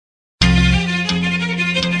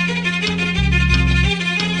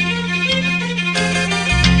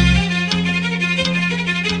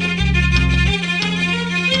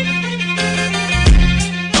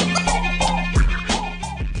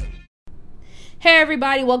Hey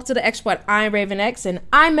everybody, welcome to the Expert. I'm Raven X and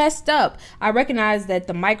I messed up. I recognized that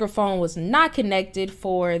the microphone was not connected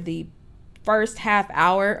for the first half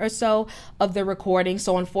hour or so of the recording.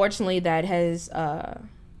 So unfortunately that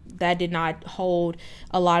did not hold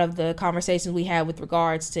a lot of the conversations we had with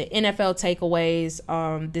regards to NFL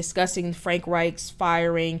takeaways, discussing Frank Reich's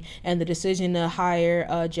firing and the decision to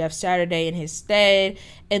hire Jeff Saturday in his stead.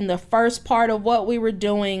 In the first part of what we were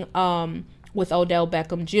doing, with Odell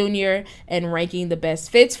Beckham Jr. and ranking the best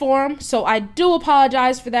fits for him. So I do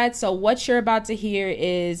apologize for that. So what you're about to hear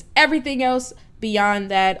is everything else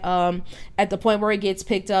beyond that. At the point where it gets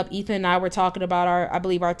picked up, Ethan and I were talking about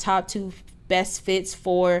our top two best fits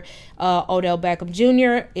for Odell Beckham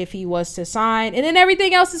Jr. if he was to sign. And then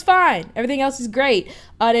everything else is fine. Everything else is great.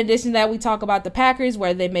 In addition to that, we talk about the Packers,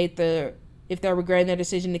 where they made if they're regretting their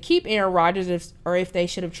decision to keep Aaron Rodgers, or if they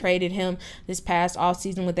should have traded him this past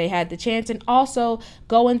offseason when they had the chance, and also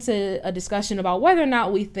go into a discussion about whether or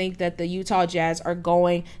not we think that the Utah Jazz are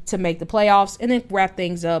going to make the playoffs, and then wrap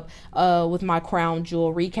things up with my crown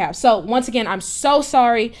jewel recap. So once again, I'm so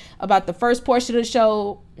sorry about the first portion of the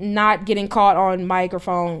show not getting caught on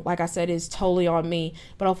microphone. Like I said, it's totally on me,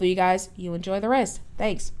 but hopefully you guys, you enjoy the rest.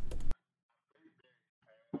 Thanks.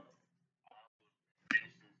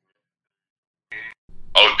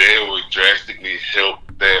 Odell would drastically help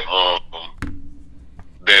that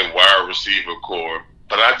wide receiver core.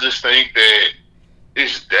 But I just think that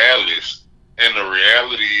it's Dallas, and the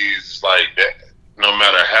reality is like that. No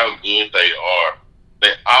matter how good they are,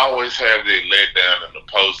 they always have their letdown in the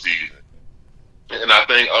postseason. And I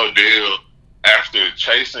think Odell, after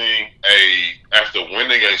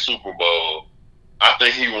winning a Super Bowl, I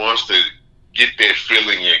think he wants to get that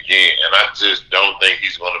feeling again. And I just don't think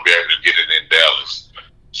he's going to be able to get it in Dallas.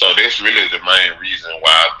 So that's really the main reason why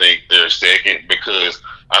I think they're second, because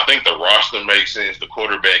I think the roster makes sense, the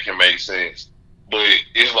quarterback can make sense, but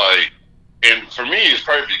it's like, and for me it's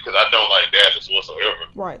perfect because I don't like Dallas whatsoever.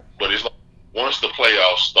 Right. But it's like once the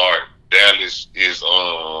playoffs start, Dallas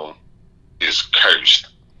is cursed.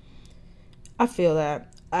 I feel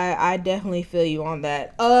that. I definitely feel you on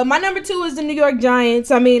that. My number 2 is the New York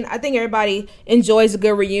Giants. I mean, I think everybody enjoys a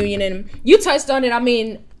good reunion, and you touched on it. I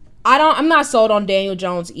mean, I'm not sold on Daniel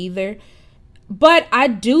Jones either, but I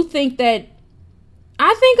do think that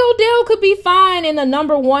Odell could be fine in a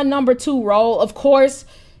number 1, number 2 role. Of course,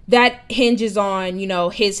 that hinges on,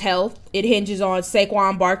 his health. It hinges on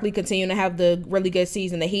Saquon Barkley continuing to have the really good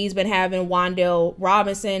season that he's been having, Wan'Dale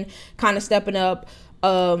Robinson kind of stepping up.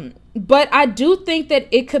 But I do think that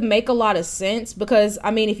it could make a lot of sense because,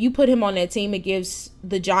 I mean, if you put him on that team, it gives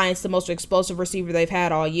the Giants the most explosive receiver they've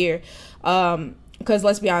had all year. Because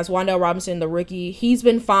let's be honest, Wan'Dale Robinson, the rookie, he's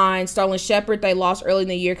been fine. Sterling Shepard, they lost early in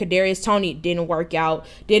the year. Kadarius Toney didn't work out.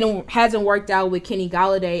 Hasn't worked out with Kenny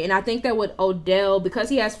Golladay. And I think that with Odell, because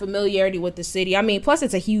he has familiarity with the city, I mean, plus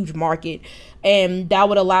it's a huge market, and that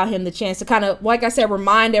would allow him the chance to kind of, like I said,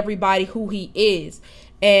 remind everybody who he is.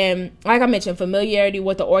 And like I mentioned, familiarity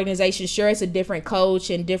with the organization. Sure, it's a different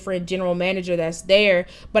coach and different general manager that's there,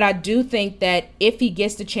 but I do think that if he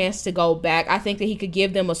gets the chance to go back, I think that he could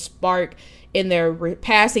give them a spark in their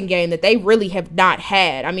passing game that they really have not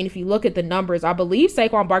had. I mean, if you look at the numbers, I believe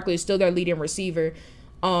Saquon Barkley is still their leading receiver.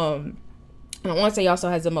 And I want to say he also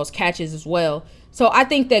has the most catches as well. So I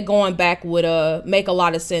think that going back would make a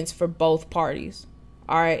lot of sense for both parties.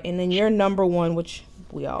 All right, and then your number 1, which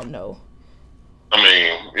we all know. I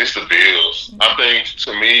mean, it's the Bills. I think,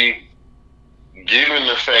 to me, given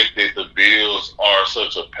the fact that the Bills are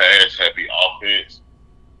such a pass-happy offense,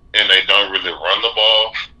 and they don't really run the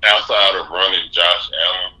ball outside of running Josh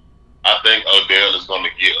Allen, I think Odell is going to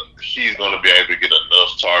be able to get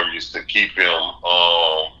enough targets to keep him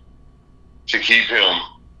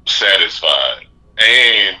satisfied.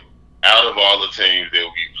 And out of all the teams that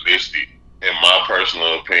we've listed, in my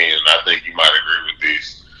personal opinion, I think you might agree with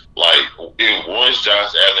this, like, if once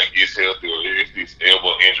Josh Allen gets healthy, or if this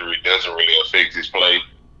elbow injury doesn't really affect his play,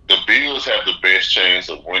 the Bills have the best chance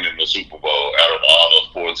of winning the Super Bowl out of all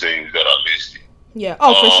those 4 teams that are listed. Yeah.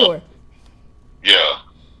 Oh, for sure. Yeah.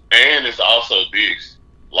 And it's also this.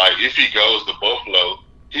 Like, if he goes to Buffalo,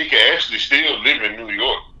 he can actually still live in New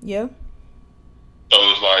York. Yeah. So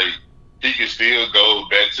it's like he can still go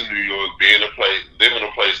back to New York, live in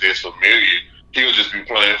a place that's familiar. He'll just be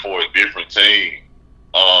playing for a different team.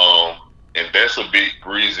 And that's a big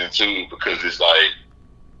reason, too, because it's like,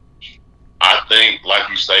 I think, like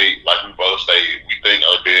we both stated, we think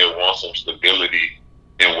Odell wants some stability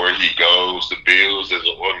in where he goes. The Bills as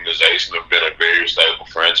an organization have been a very stable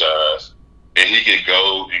franchise, and he can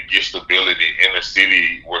go and get stability in the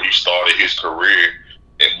city where he started his career,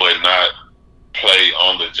 but not play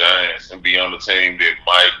on the Giants. can be on the team that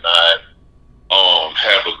might not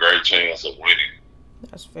have a great chance of winning.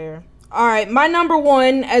 That's fair. All right, my number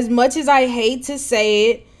one, as much as I hate to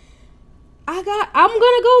say it, I'm gonna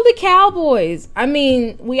go the Cowboys. I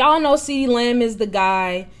mean, we all know CeeDee Lamb is the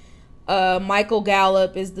guy. Michael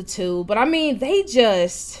Gallup is the two. But I mean,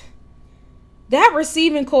 that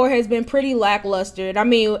receiving core has been pretty lackluster. I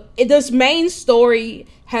mean, this main story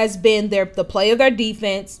has been the play of their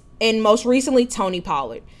defense, and most recently Tony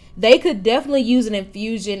Pollard. They could definitely use an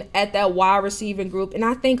infusion at that wide receiving group, and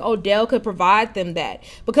I think Odell could provide them that.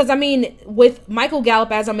 Because, I mean, with Michael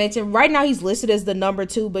Gallup, as I mentioned, right now he's listed as the number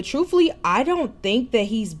 2, but truthfully, I don't think that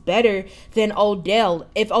he's better than Odell.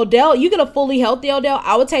 If Odell, you get a fully healthy Odell,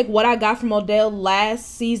 I would take what I got from Odell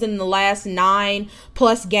last season, the last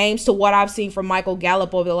 9+ games, to what I've seen from Michael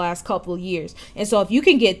Gallup over the last couple of years. And so if you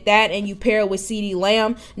can get that and you pair it with CeeDee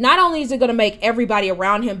Lamb, not only is it going to make everybody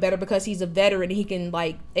around him better because he's a veteran and he can,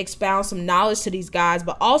 like, expound some knowledge to these guys,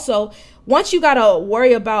 but also once you gotta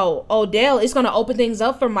worry about Odell, it's gonna open things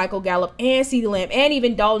up for Michael Gallup and CeeDee Lamb and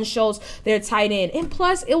even Dalton Schultz, their tight end. And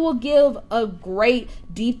plus, it will give a great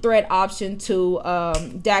deep threat option to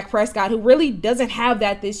Dak Prescott, who really doesn't have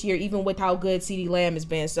that this year, even with how good CeeDee Lamb has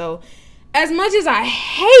been. So, as much as I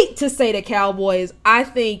hate to say the Cowboys, I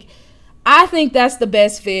think that's the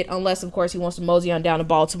best fit, unless, of course, he wants to mosey on down to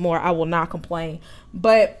Baltimore. I will not complain.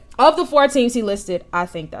 But of the 4 teams he listed, I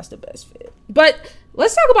think that's the best fit. But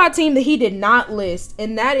let's talk about a team that he did not list,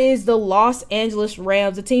 and that is the Los Angeles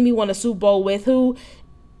Rams, a team he won a Super Bowl with, who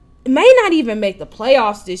may not even make the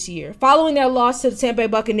playoffs this year. Following their loss to the Tampa Bay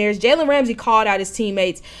Buccaneers, Jalen Ramsey called out his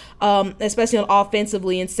teammates, especially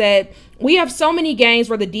offensively, and said, "We have so many games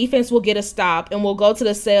where the defense will get a stop and we'll go to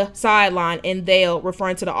the sideline and they'll,"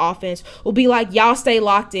 referring to the offense, "will be like, y'all stay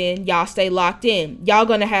locked in, y'all stay locked in. Y'all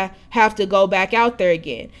going to have to go back out there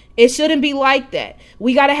again. It shouldn't be like that.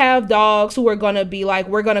 We got to have dogs who are going to be like,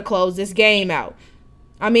 we're going to close this game out."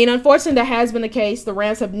 I mean, unfortunately, that has been the case. The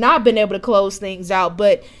Rams have not been able to close things out,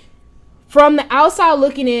 but from the outside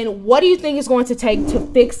looking in, what do you think it's going to take to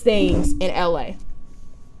fix things in LA?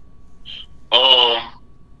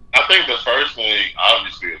 I think the first thing,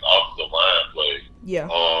 obviously, is offensive line play. Yeah.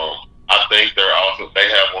 I think they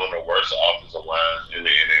have one of the worst offensive lines in the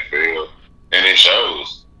NFL, and it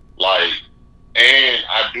shows. Like, and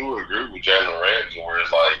I do agree with Jalen Ramsey, where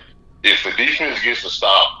it's like, if the defense gets to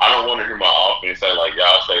stop, I don't want to hear my offense say, like,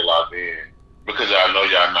 y'all stay locked in, because I know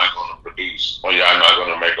y'all not going to produce, or y'all not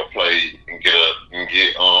going to make a play and get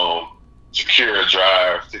secure a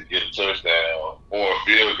drive to get a touchdown or a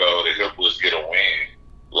field goal to help us get a win.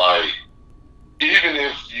 Like, even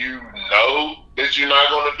if you know that you're not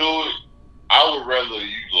going to do it, I would rather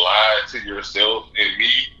you lie to yourself and me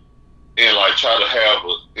and, like, try to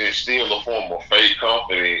instill a form of fake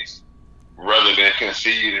confidence rather than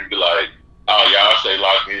concede and be like, "Oh, y'all stay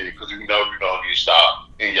locked in because we know we're going to get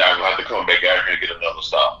stopped and y'all going to have to come back out here and get another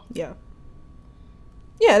stop." Yeah.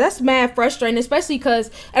 Yeah, that's mad frustrating, especially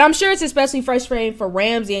because, and I'm sure it's especially frustrating for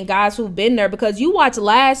Ramsey and guys who've been there, because you watch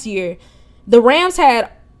last year, the Rams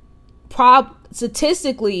had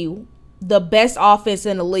statistically the best offense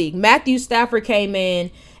in the league. Matthew Stafford came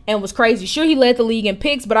in and was crazy. Sure, he led the league in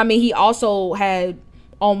picks, but I mean, he also had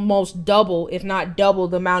almost double, if not double,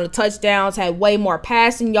 the amount of touchdowns, had way more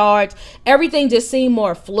passing yards. Everything just seemed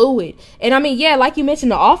more fluid. And I mean, yeah, like you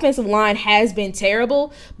mentioned, the offensive line has been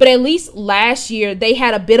terrible, but at least last year they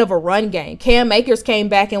had a bit of a run game. Cam Akers came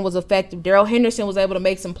back and was effective. Darrell Henderson was able to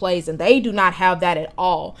make some plays, and they do not have that at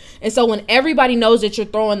all. And so when everybody knows that you're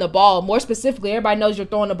throwing the ball, more specifically, everybody knows you're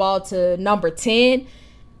throwing the ball to number 10,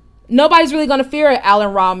 nobody's really going to fear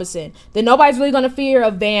Allen Robinson. Then nobody's really going to fear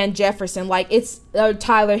of Van Jefferson. Like, it's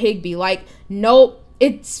Tyler Higbee. Like, nope.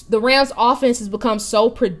 It's the Rams' offense has become so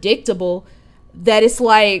predictable that it's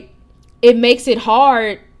like it makes it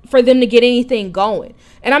hard for them to get anything going.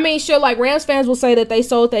 And I mean, sure, like, Rams fans will say that they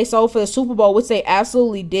sold for the Super Bowl, which they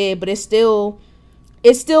absolutely did, but it's still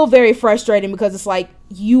very frustrating, because it's like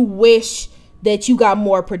you wish that you got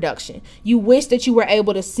more production. You wish that you were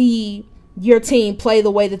able to see your team play the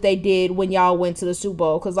way that they did when y'all went to the Super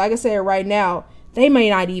Bowl. Because like I said, right now, they may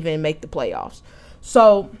not even make the playoffs.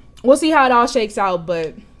 So we'll see how it all shakes out,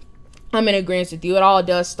 but I'm in agreement with you. It all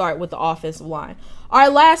does start with the offensive line. Our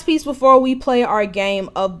last piece before we play our game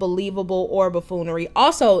of believable or buffoonery.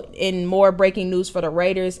 Also, in more breaking news for the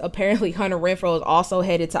Raiders, apparently Hunter Renfrow is also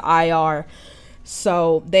headed to IR.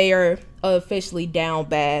 So they are officially down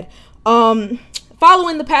bad.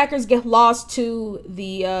 Following the Packers get lost to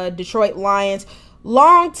the Detroit Lions,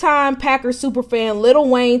 longtime Packers superfan Lil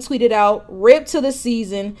Wayne tweeted out, "Rip to the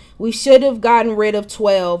season. We should have gotten rid of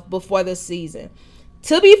 12 before the season."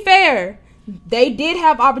 To be fair, They did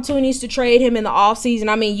have opportunities to trade him in the offseason.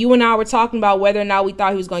 I mean, you and I were talking about whether or not we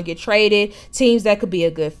thought he was going to get traded, teams that could be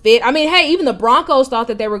a good fit. I mean, hey, even the Broncos thought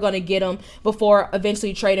that they were going to get him before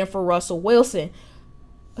eventually trading for Russell Wilson.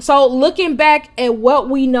 So looking back at what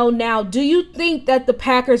we know now, do you think that the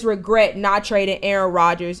Packers regret not trading Aaron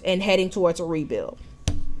Rodgers and heading towards a rebuild?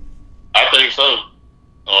 I think so.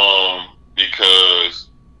 Because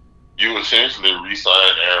you essentially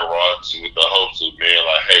re-signed Aaron Rodgers with the hopes of being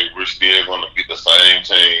like, hey, we're still going to be the same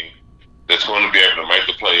team that's going to be able to make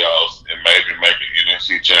the playoffs and maybe make an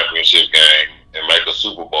NFC championship game and make a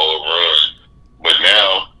Super Bowl run. But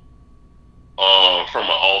now, from an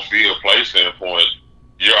on-field play standpoint,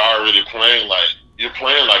 you're already playing like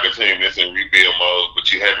a team that's in rebuild mode,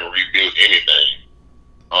 but you haven't rebuilt anything.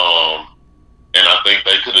 And I think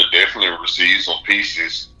they could have definitely received some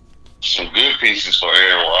good pieces for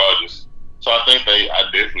Aaron Rodgers. So I definitely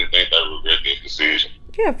think they regret that decision.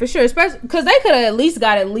 Yeah, for sure. Especially because they could have at least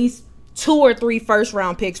got 2 or 3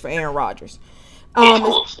 first-round picks for Aaron Rodgers.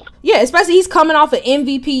 Yeah, especially he's coming off an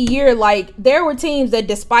MVP year. Like, there were teams that,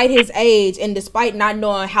 despite his age and despite not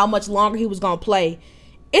knowing how much longer he was going to play,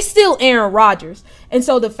 it's still Aaron Rodgers. And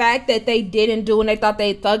so the fact that they didn't do and they thought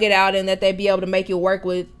they'd thug it out and that they'd be able to make it work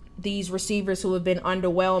with these receivers who have been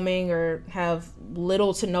underwhelming or have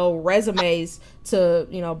little to no resumes to,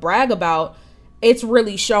 brag about, it's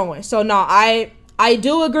really showing. So no, I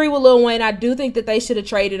do agree with Lil Wayne. I do think that they should have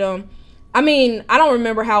traded him. I mean, I don't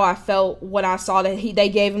remember how I felt when I saw that they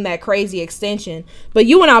gave him that crazy extension, but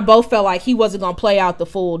you and I both felt like he wasn't going to play out the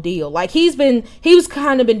full deal. Like, he was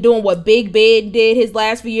kind of been doing what Big Ben did his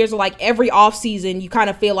last few years, or like every offseason you kind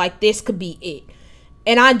of feel like this could be it.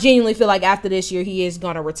 And I genuinely feel like after this year, he is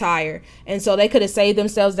going to retire. And so they could have saved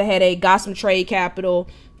themselves the headache, got some trade capital,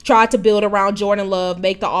 tried to build around Jordan Love,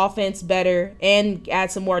 make the offense better, and add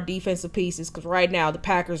some more defensive pieces. Because right now, the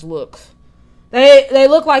Packers they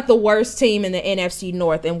look like the worst team in the NFC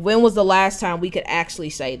North. And when was the last time we could actually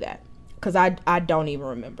say that? Because I don't even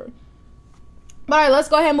remember. All right, let's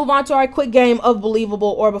go ahead and move on to our quick game of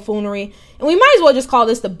believable or buffoonery. And we might as well just call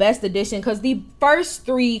this the best edition because the first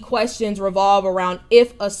 3 questions revolve around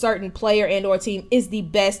if a certain player and or team is the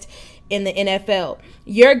best in the NFL.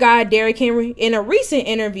 Your guy, Derrick Henry, in a recent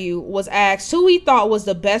interview was asked who he thought was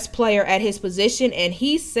the best player at his position, and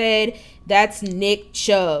he said that's Nick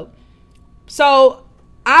Chubb. So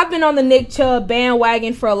I've been on the Nick Chubb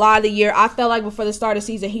bandwagon for a lot of the year. I felt like before the start of the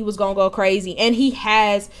season he was going to go crazy, and he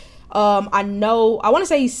has. I want to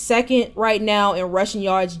say he's second right now in rushing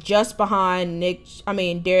yards, just behind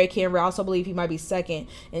Derrick Henry. I also believe he might be second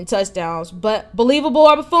in touchdowns. But believable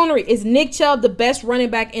or buffoonery, is Nick Chubb the best running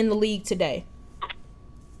back in the league today?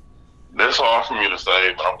 That's hard for me to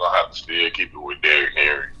say, but I'm gonna have to still keep it with Derrick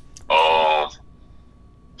Henry.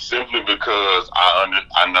 Simply because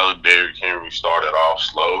I know Derrick Henry started off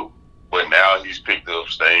slow, but now he's picked up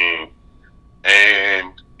steam,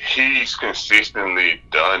 and he's consistently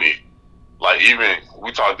done it. Like, even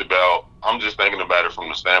we talked about, I'm just thinking about it from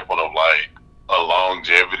the standpoint of like a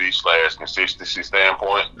longevity / consistency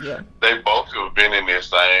standpoint. Yeah. They both have been in their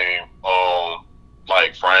same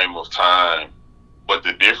like frame of time. But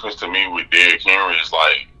the difference to me with Derrick Henry is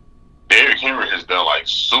like Derrick Henry has done like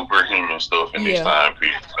superhuman stuff in this time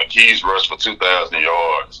period. Like, he's rushed for 2,000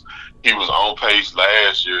 yards. He was on pace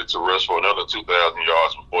last year to rush for another 2,000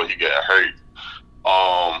 yards before he got hurt.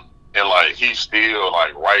 And like, he's still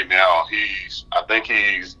like right now, I think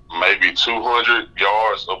he's maybe 200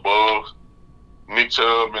 yards above Nick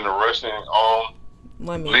Chubb in the rushing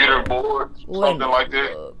leaderboard, something like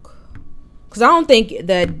that. Because I don't think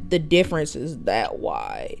that the difference is that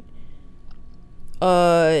wide.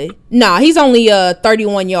 He's only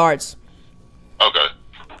 31 yards. Okay.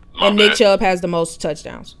 And Nick Chubb has the most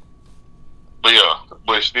touchdowns. But yeah,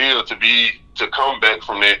 but still to come back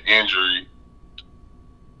from that injury,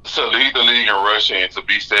 to lead the league in rushing and to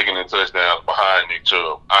be second in touchdowns behind Nick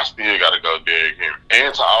Chubb, I still got to go Derrick Henry.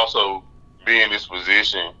 And to also be in this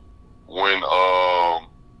position when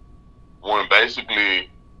basically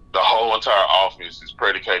the whole entire offense is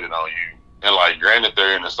predicated on you. And like, granted,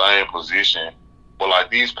 they're in the same position, but like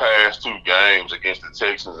these past 2 games against the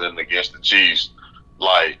Texans and against the Chiefs,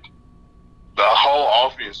 like the whole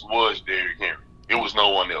offense was Derrick Henry. It was no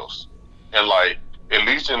one else. And like, at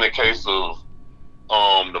least in the case of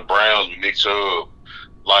the Browns with Nick Chubb,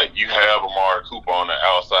 like, you have Amari Cooper on the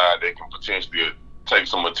outside that can potentially take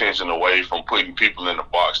some attention away from putting people in the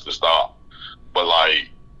box to stop. But like,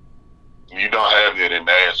 you don't have that in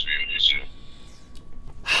Nashville this year.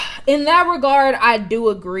 In that regard, I do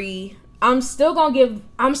agree. I'm still gonna give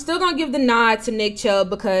the nod to Nick Chubb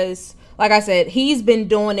because, like I said, he's been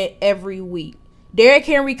doing it every week. Derrick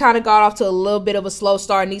Henry kind of got off to a little bit of a slow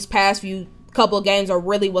start, and these past few couple of games are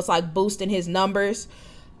really what's like boosting his numbers.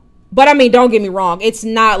 But I mean, don't get me wrong, it's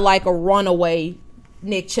not like a runaway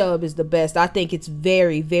Nick Chubb is the best. I think it's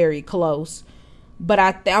very, very close. But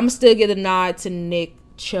I'm still giving a nod to Nick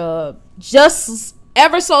Chubb, just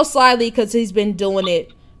ever so slightly, because he's been doing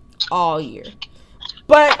it all year.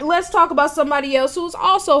 But let's talk about somebody else who's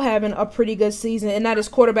also having a pretty good season, and that is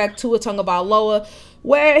quarterback Tua Tagovailoa,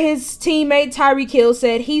 where his teammate Tyreek Hill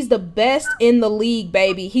said he's the best in the league,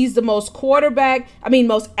 baby. He's the most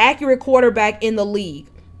accurate quarterback in the league.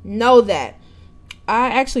 Know that. I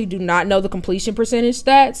actually do not know the completion percentage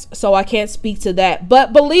stats, so I can't speak to that.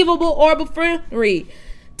 But believable or buffoonery,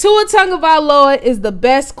 Tua Tagovailoa is the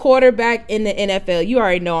best quarterback in the NFL. You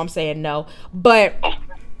already know I'm saying no, but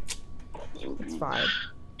it's fine.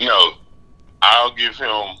 No, I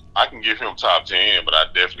can give him top 10, but I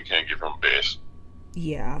definitely can't give him best.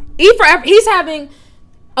 Yeah. He's having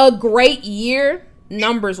a great year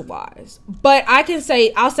numbers wise. But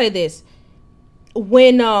I'll say this.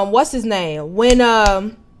 When what's his name? When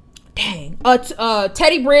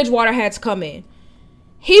Teddy Bridgewater had to come in,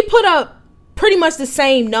 he put up pretty much the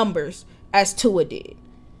same numbers as Tua did.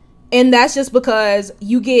 And that's just because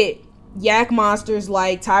you get yak monsters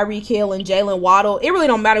like Tyreek Hill and Jalen Waddle. It really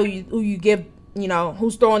don't matter who you give,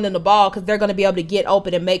 who's throwing them the ball, because they're going to be able to get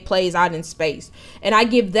open and make plays out in space. And I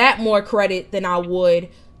give that more credit than I would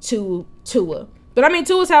to Tua. But I mean,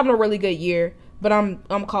 Tua's having a really good year, but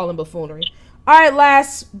I'm calling buffoonery. All right,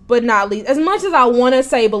 last but not least, as much as I want to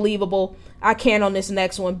say believable, I can't on this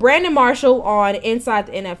next one. Brandon Marshall on Inside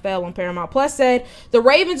the NFL on Paramount Plus said, the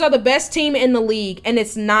Ravens are the best team in the league, and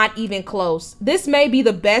it's not even close. This may be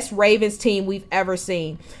the best Ravens team we've ever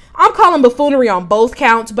seen. I'm calling buffoonery on both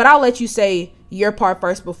counts, but I'll let you say your part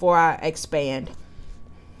first before I expand.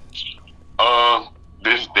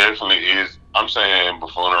 This definitely is, I'm saying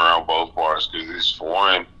buffoonery on both parts, because this, for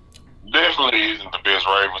one, definitely isn't the best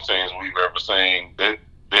Ravens teams we've ever seen.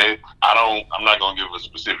 I'm not gonna give a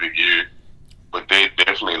specific year, but that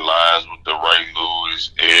definitely lies with the Ray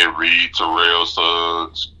Lewis, Ed Reed, Terrell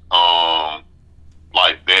Suggs,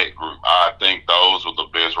 like that group. I think those were the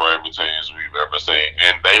best Ravens teams we've ever seen,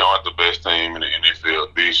 and they aren't the best team in the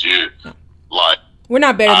NFL this year. Like, we're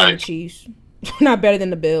not better than the Chiefs. We're not better than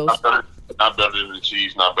the Bills. Not better than the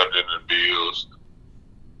Chiefs. Not better than the Bills.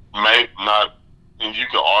 Maybe not. And you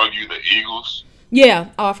could argue the Eagles. Yeah.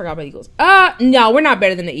 Oh, I forgot about the Eagles. No, we're not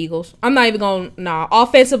better than the Eagles. I'm not even going to,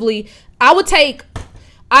 offensively, I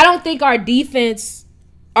don't think our defenses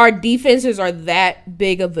are that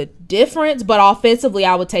big of a difference, but offensively,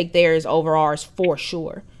 I would take theirs over ours for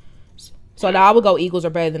sure. So now I would go Eagles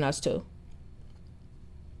are better than us too.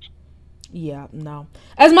 Yeah, no.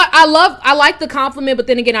 I like the compliment, but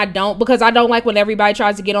then again, I don't, because I don't like when everybody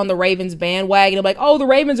tries to get on the Ravens bandwagon and be like, oh, the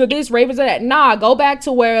Ravens are this, Ravens are that. Nah, go back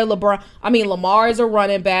to where Lamar is a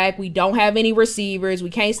running back. We don't have any receivers. We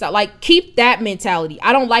can't stop. Like, keep that mentality.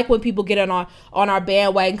 I don't like when people get on our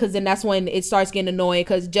bandwagon, because then that's when it starts getting annoying,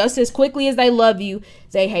 because just as quickly as they love you,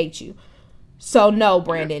 they hate you. So no,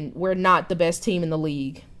 Brandon, we're not the best team in the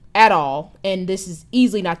league at all, and this is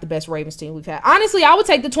easily not the best Ravens team we've had. Honestly, I would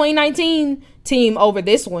take the 2019 team over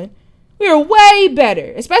this one. We were way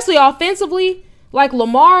better, especially offensively. Like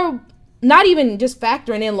Lamar, not even just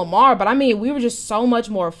factoring in Lamar, but I mean, we were just so much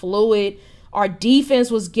more fluid. Our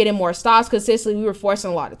defense was getting more stops consistently. We were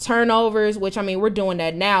forcing a lot of turnovers, which, I mean, we're doing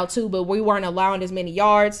that now too, but we weren't allowing as many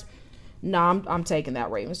yards. No, I'm taking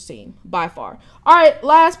that Ravens team by far. All right,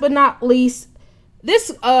 last but not least, this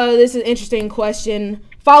is an interesting question.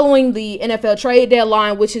 Following the NFL trade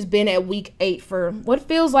deadline, which has been at week 8 for what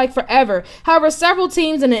feels like forever. However, several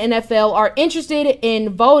teams in the NFL are interested in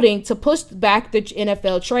voting to push back the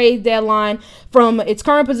NFL trade deadline from its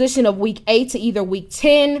current position of week 8 to either week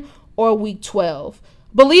 10 or week 12.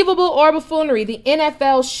 Believable or buffoonery, the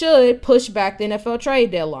NFL should push back the NFL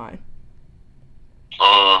trade deadline.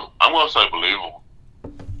 I'm going to say believable,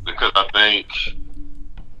 because I think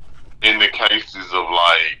in the cases of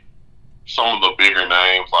like some of the bigger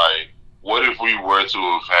names, like what if we were to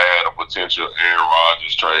have had a potential Aaron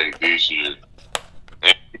Rodgers trade this year,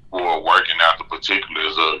 and people were working out the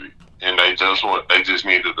particulars of it, and they just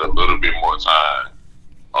needed a little bit more time,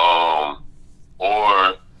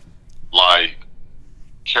 or like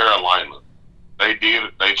Carolina, they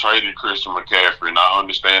traded Christian McCaffrey, and I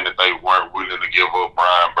understand that they weren't willing to give up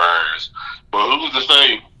Brian Burns, but who's to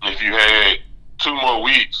say if you had 2 more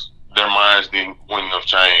weeks, their minds wouldn't have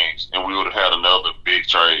changed, and we would have had another big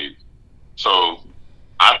trade. So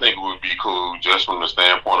I think it would be cool just from the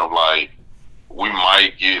standpoint of like we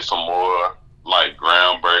might get some more like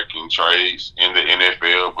groundbreaking trades in the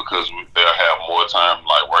NFL because they'll have more time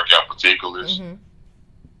like work out particulars. Mm-hmm.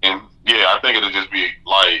 And yeah, I think it'll just be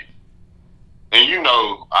like, and you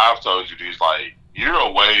know, I've told you this, like, you're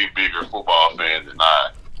a way bigger football fan than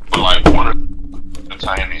I. But like one of the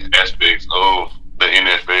entertaining aspects of the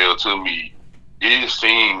NFL to me is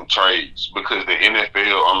seeing trades because the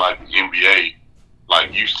NFL, unlike the NBA,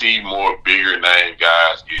 like you see more bigger name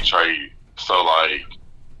guys get traded. So like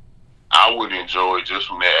I would enjoy just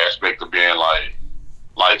from that aspect of being like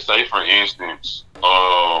say for instance,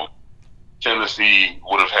 Tennessee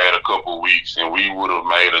would have had a couple of weeks and we would have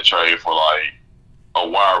made a trade for like a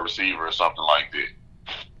wide receiver or something like that.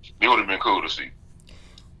 It would have been cool to see.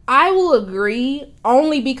 I will agree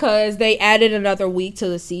only because they added another week to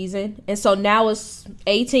the season. And so now it's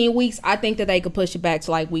 18 weeks. I think that they could push it back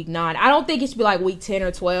to like week 9. I don't think it should be like week 10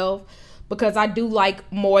 or 12 because I do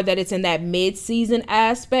like more that it's in that mid-season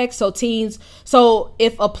aspect. So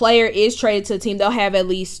if a player is traded to a team, they'll have at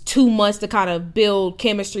least 2 months to kind of build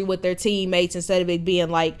chemistry with their teammates instead of it being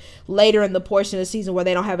like later in the portion of the season where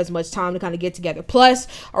they don't have as much time to kind of get together. Plus,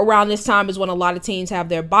 around this time is when a lot of teams have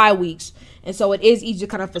their bye weeks. And so it is easy to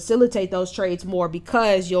kind of facilitate those trades more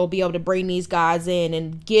because you'll be able to bring these guys in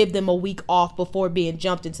and give them a week off before being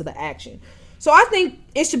jumped into the action. So I think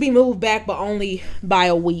it should be moved back, but only by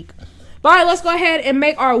a week. But all right, let's go ahead and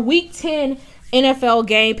make our Week 10 NFL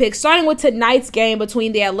game picks, starting with tonight's game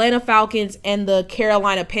between the Atlanta Falcons and the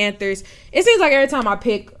Carolina Panthers. It seems like every time I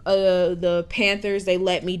pick the Panthers, they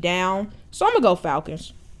let me down. So I'm going to go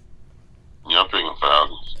Falcons. Yeah, I'm picking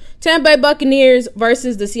Falcons. Tampa Bay Buccaneers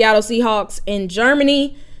versus the Seattle Seahawks in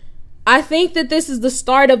Germany. I think that this is the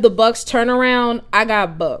start of the Bucs turnaround. I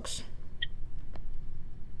got Bucs.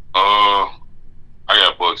 I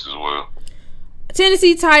got Bucs as well.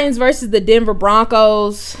 Tennessee Titans versus the Denver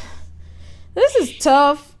Broncos. This is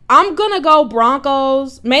tough. I'm going to go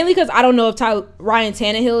Broncos, mainly because I don't know if Ryan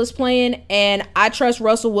Tannehill is playing, and I trust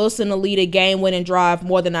Russell Wilson to lead a game-winning drive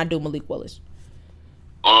more than I do Malik Willis.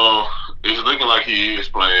 It's looking like he is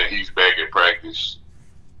playing. He's back at practice.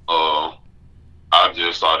 I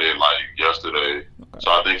just saw that like yesterday,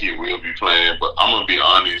 so I think he will be playing. But I'm gonna be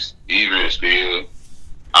honest, even still,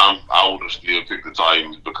 I would have still picked the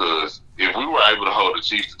Titans because if we were able to hold the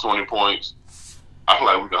Chiefs to 20 points, I feel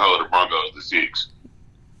like we can hold the Broncos to 6.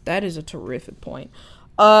 That is a terrific point.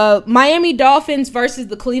 Miami Dolphins versus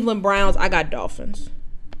the Cleveland Browns. I got Dolphins.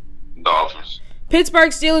 Dolphins.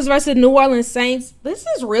 Pittsburgh Steelers versus New Orleans Saints. This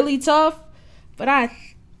is really tough, but I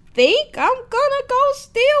think I'm gonna go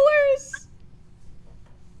Steelers.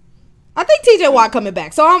 I think TJ Watt coming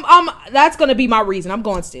back, so I'm that's gonna be my reason. I'm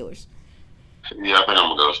going Steelers. Yeah, I think I'm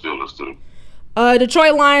gonna go Steelers too.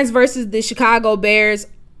 Detroit Lions versus the Chicago Bears.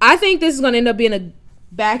 I think this is gonna end up being a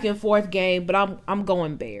back and forth game, but I'm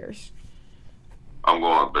going Bears. I'm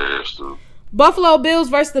going Bears too. Buffalo Bills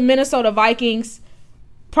versus the Minnesota Vikings.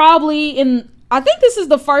 I think this is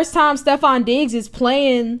the first time Stephon Diggs is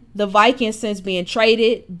playing the Vikings since being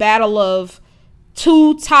traded. Battle of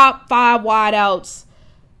 2 top 5 wideouts.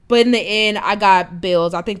 But in the end, I got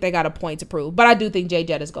Bills. I think they got a point to prove. But I do think Jay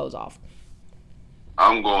Jettis goes off.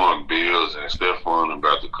 I'm going Bills, and Stephon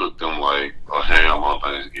about to cook them like a ham on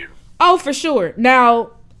Thanksgiving. Oh, for sure.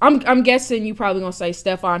 Now, I'm guessing you probably going to say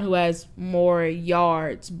Stephon, who has more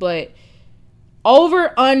yards. But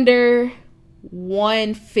over, under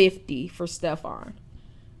 150 for Stephon.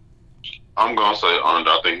 I'm going to say under.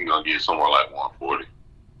 I think he's going to get somewhere like 140.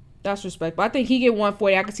 That's respectable. I think he get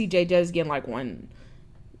 140. I can see Jay Jettis getting like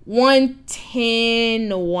 110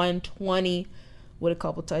 to 120 with a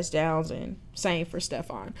couple touchdowns, and same for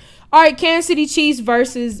Stephon. All right, Kansas City Chiefs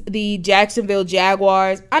versus the Jacksonville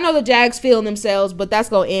Jaguars. I know the Jags feeling themselves, but that's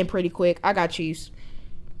going to end pretty quick. I got Chiefs.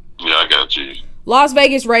 Yeah, I got Chiefs. Las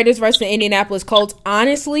Vegas Raiders versus the Indianapolis Colts.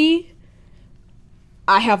 Honestly,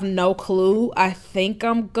 I have no clue. I think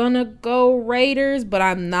I'm going to go Raiders, but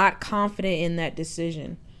I'm not confident in that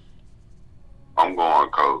decision. I'm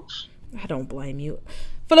going Colts. I don't blame you.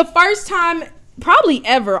 For the first time probably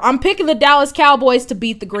ever, I'm picking the Dallas Cowboys to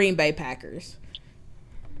beat the Green Bay Packers.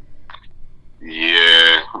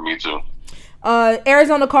 Yeah, me too.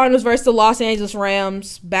 Arizona Cardinals versus the Los Angeles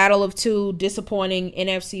Rams. Battle of 2 disappointing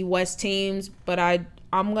NFC West teams, but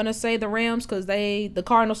I'm gonna say the Rams because the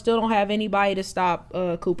Cardinals still don't have anybody to stop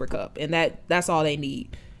Cooper Kupp, and that's all they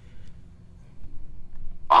need.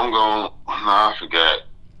 I forgot.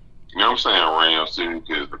 You know what I'm saying, Rams too,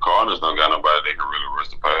 because the Cardinals don't got nobody that can really rush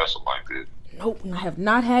the passer like that. Nope, I have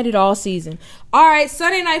not had it all season. All right,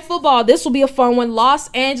 Sunday Night Football. This will be a fun one. Los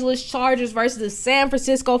Angeles Chargers versus the San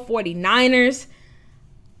Francisco 49ers.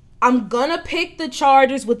 I'm gonna pick the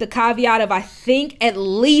Chargers with the caveat of I think at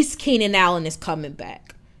least Keenan Allen is coming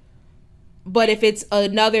back. But if it's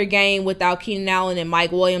another game without Keenan Allen and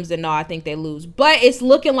Mike Williams, then no, I think they lose. But it's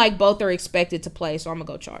looking like both are expected to play, so I'm gonna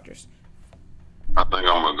go Chargers. I think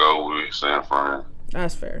I'm gonna go with San Fran.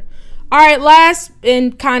 That's fair. All right, last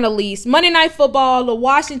and kind of least, Monday Night Football, the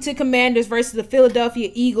Washington Commanders versus the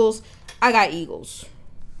Philadelphia Eagles. I got Eagles.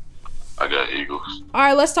 I got Eagles. All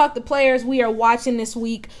right, let's talk the players we are watching this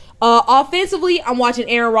week. Offensively, I'm watching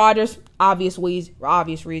Aaron Rodgers. Obvious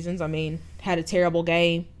reasons. I mean, had a terrible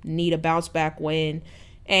game, need a bounce back win.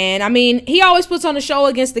 And, I mean, he always puts on a show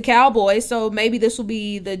against the Cowboys, so maybe this will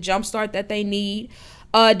be the jumpstart that they need.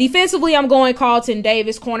 Defensively, I'm going Carlton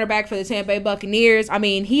Davis, cornerback for the Tampa Bay Buccaneers. I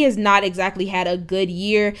mean, he has not exactly had a good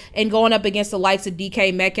year, and going up against the likes of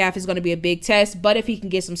DK Metcalf is going to be a big test, but if he can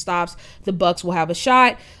get some stops, the Bucs will have a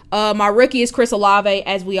shot. My rookie is Chris Olave.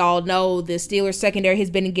 As we all know, the Steelers secondary has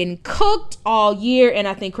been getting cooked all year, and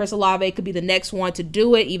I think Chris Olave could be the next one to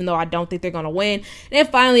do it, even though I don't think they're going to win. And then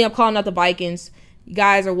finally, I'm calling out the Vikings. You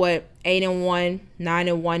guys are, 8-1,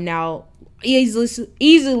 9-1 now.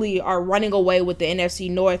 Easily are running away with the NFC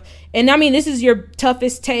North. And, I mean, this is your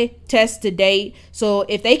toughest test to date. So,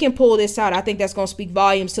 if they can pull this out, I think that's going to speak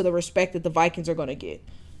volumes to the respect that the Vikings are going to get.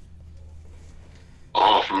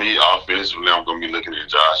 For me, offensively, I'm going to be looking at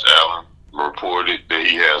Josh Allen. Reported that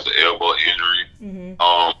he has an elbow injury.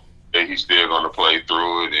 That he's still going to play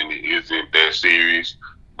through it and is in that series.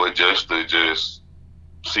 But just to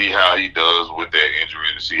see how he does with that injury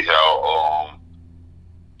and see how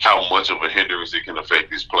much of a hindrance it can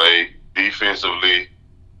affect his play. Defensively,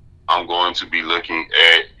 I'm going to be looking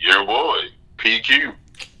at your boy, PQ.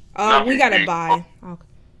 We got to buy. Okay.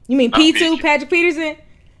 You mean P2, Patrick Peterson?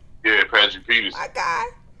 Yeah, Patrick Peterson. My guy.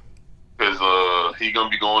 Because he's going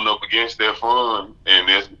to be going up against Stephon,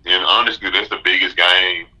 and honestly, that's the biggest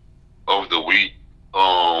game of the week.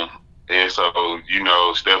 And so,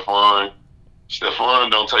 Stephon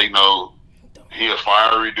don't take he a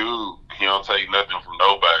fiery dude. He don't take nothing from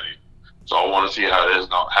nobody. So I want to see how that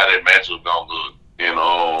matchup gonna look. And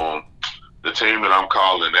the team that I'm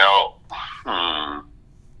calling out,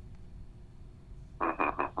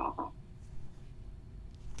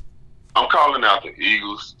 I'm calling out the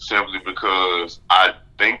Eagles simply because I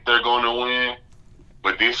think they're going to win.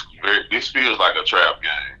 But this feels like a trap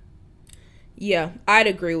game. Yeah, I'd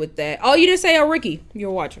agree with that. Oh, you didn't say Ricky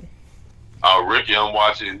you're watching. Ricky, I'm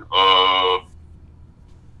watching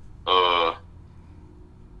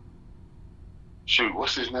shoot,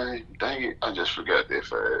 what's his name? Dang it, I just forgot that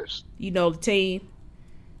fast. You know the team?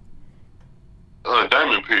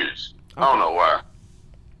 Damon Pierce. Okay. I don't know why.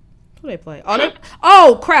 Who they play?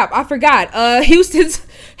 Oh, crap, I forgot.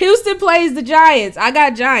 Houston plays the Giants. I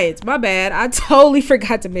got Giants. My bad. I totally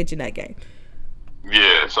forgot to mention that game.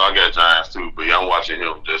 Yeah, so I got Giants too, but yeah, I'm watching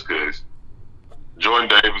him just because Jordan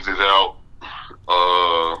Davis is out.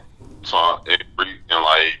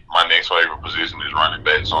 My next favorite position is running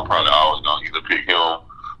back, so I'm probably always gonna either pick him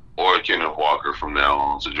or Kenneth Walker from now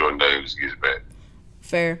on. So Jordan Davis gets back.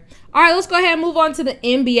 Fair. All right, let's go ahead and move on to the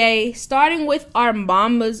NBA. Starting with our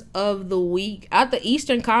Mambas of the week out the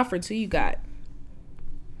Eastern Conference. Who you got?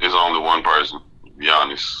 There's only one person,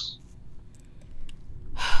 Giannis.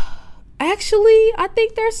 Actually, I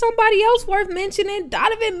think there's somebody else worth mentioning.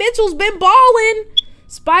 Donovan Mitchell's been balling.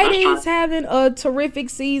 Spider's having a terrific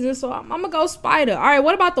season, so I'm gonna go Spider. All right,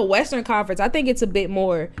 what about the Western Conference? I think it's a bit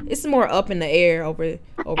more. It's more up in the air over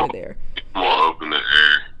there. More up in the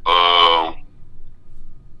air.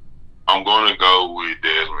 I'm gonna go with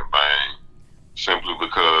Desmond Bain simply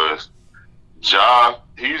because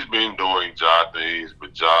he's been doing things, but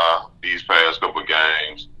these past couple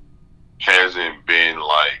games hasn't been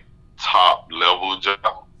like top level Ja.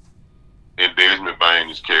 And Desmond Bain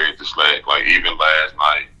has carried the slack. Like, even last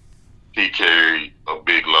night, he carried a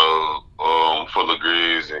big load for the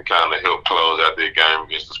Grizz and kind of helped close out that game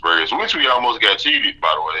against the Spurs, which we almost got cheated,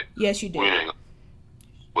 by the way. Yes, you did.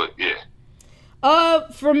 But, yeah.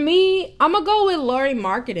 For me, I'm going to go with Lauri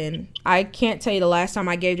Markkanen. I can't tell you the last time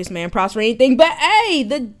I gave this man props for anything, but, hey,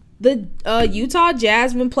 the Utah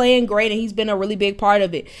Jazz been playing great, and he's been a really big part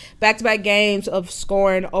of it. Back-to-back games of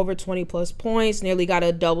scoring over 20-plus points, nearly got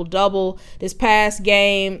a double-double. This past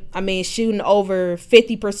game, I mean, shooting over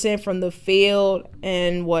 50% from the field,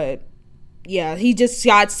 and he just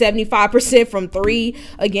shot 75% from three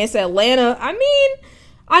against Atlanta. I mean,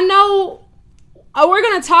 I know We're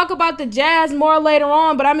going to talk about the Jazz more later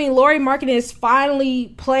on, but I mean, Lauri Markkanen is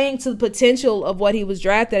finally playing to the potential of what he was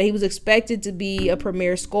drafted. He was expected to be a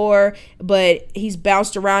premier scorer, but he's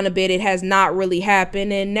bounced around a bit. It has not really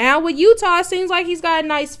happened. And now with Utah, it seems like he's got a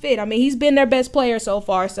nice fit. I mean, he's been their best player so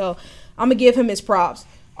far, so I'm going to give him his props.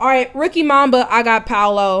 All right, Rookie Mamba, I got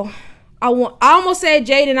Paolo. I almost said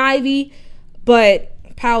Jaden Ivey, but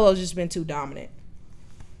Paolo's just been too dominant.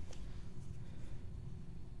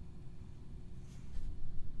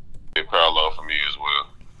 Paolo for me as well.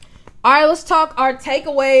 All right, let's talk our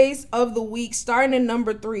takeaways of the week. Starting at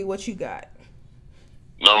number 3, what you got?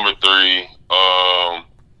 Number 3, I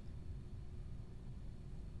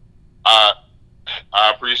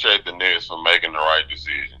appreciate the Nets for making the right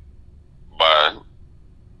decision by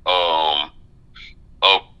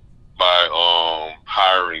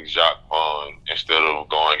hiring Jacques Vaughn instead of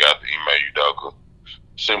going after Ime Udoka.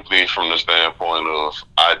 Simply from the standpoint of,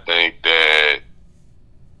 I think that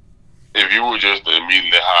if you were just to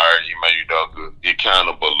immediately hire Ime Udoka, it kind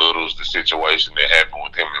of belittles the situation that happened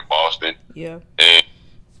with him in Boston. Yeah. And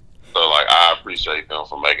so, like, I appreciate them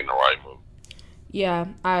for making the right move. Yeah,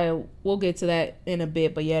 we'll get to that in a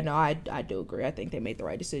bit, but yeah, no, I do agree. I think they made the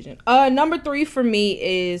right decision. Number 3 for me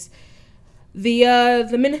is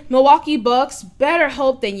the Milwaukee Bucks. Better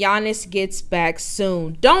hope that Giannis gets back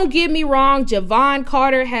soon. Don't get me wrong, Javon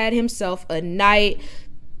Carter had himself a night.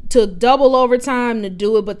 Took double overtime to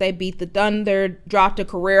do it, but they beat the Thunder, dropped a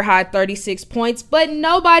career-high 36 points. But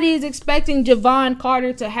nobody is expecting Javon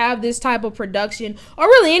Carter to have this type of production, or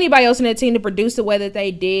really anybody else in that team to produce the way that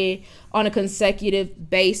they did on a consecutive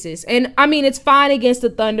basis. And, I mean, it's fine against the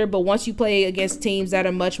Thunder, but once you play against teams that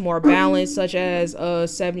are much more balanced, such as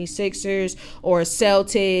 76ers or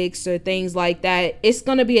Celtics or things like that, it's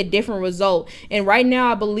going to be a different result. And right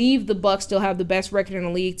now, I believe the Bucks still have the best record in the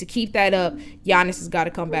league. To keep that up, Giannis has got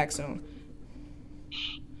to come back soon.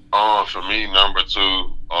 For me, number 2,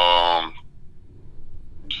 Paolo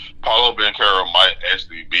Banchero might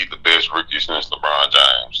actually be the best rookie since LeBron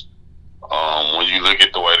James. When you look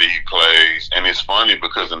at the way that he plays, and it's funny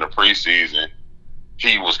because in the preseason,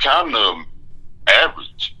 he was kind of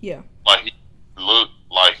average. Yeah. Like, he looked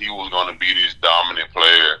like he was going to be this dominant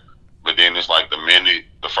player, but then it's like the minute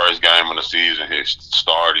the first game of the season has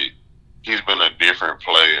started, he's been a different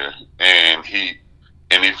player, and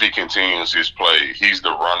if he continues his play, he's the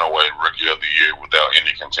runaway rookie of the year without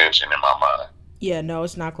any contention in my mind. Yeah, no,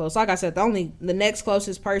 it's not close. Like I said, the next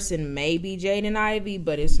closest person may be Jaden Ivey,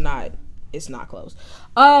 but it's not close.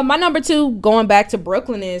 My number 2, going back to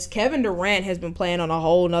Brooklyn, is Kevin Durant has been playing on a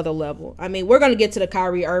whole nother level. I mean, we're going to get to the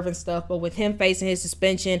Kyrie Irving stuff, but with him facing his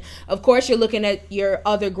suspension, of course, you're looking at your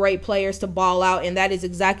other great players to ball out, and that is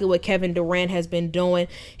exactly what Kevin Durant has been doing.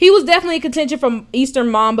 He was definitely a contention from Eastern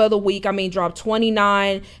Mamba of the week. I mean, dropped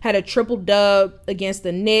 29, had a triple-dub against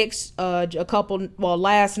the Knicks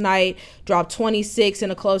last night, dropped 26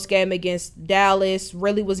 in a close game against Dallas,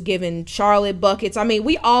 really was giving Charlotte buckets. I mean,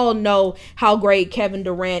 we all know how great Kevin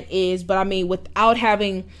Durant is, but I mean, without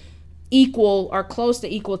having equal or close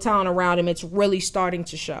to equal talent around him, it's really starting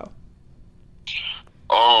to show.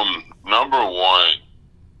 Number 1,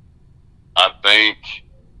 I think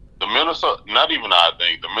the Minnesota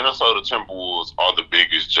Timberwolves are the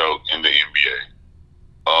biggest joke in the NBA.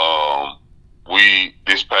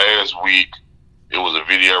 This past week, it was a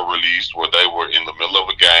video released where they were in the middle of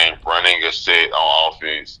a game running a set on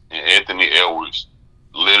offense, and Anthony Edwards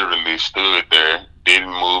literally stood there, didn't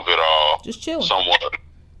move at all. Just chilling.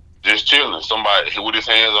 Just chilling. Somebody with his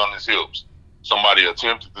hands on his hips. Somebody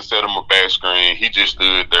attempted to set him a back screen. He just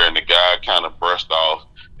stood there, and the guy kind of brushed off.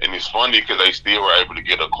 And it's funny because they still were able to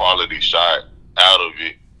get a quality shot out of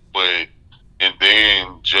it. And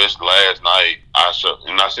then just last night, I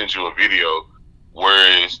sent you a video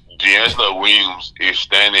where D'Angelo Williams is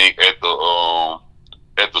standing at the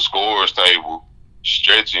scorer's table,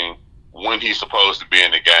 stretching when he's supposed to be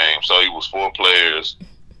in the game. So it was 4 players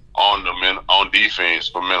on defense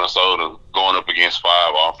for Minnesota going up against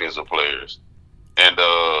 5 offensive players. And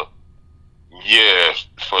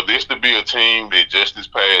for this to be a team that just this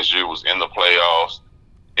past year was in the playoffs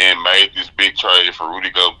and made this big trade for Rudy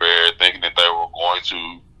Gobert, thinking that they were going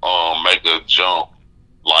to make a jump,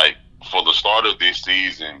 like for the start of this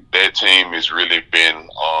season, that team has really been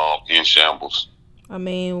in shambles. I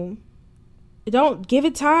mean, don't give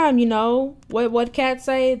it time, you know. What cats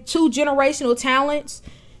say? 2 generational talents.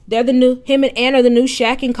 They're him and Ant are the new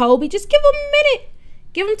Shaq and Kobe. Just give them a minute.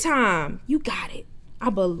 Give them time. You got it.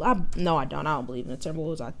 No, I don't. I don't believe in the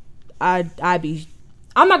Timberwolves. I'm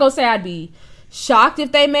not gonna say I'd be shocked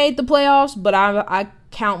if they made the playoffs, but I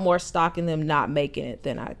count more stock in them not making it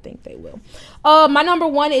than I think they will. My number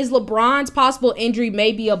one is LeBron's possible injury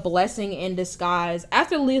may be a blessing in disguise.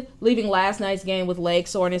 After leaving last night's game with leg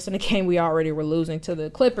soreness in a game we already were losing to the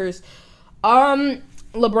Clippers,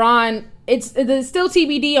 LeBron, it's still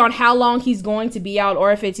TBD on how long he's going to be out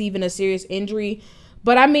or if it's even a serious injury.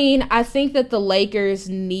 But I mean, I think that the Lakers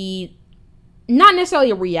need not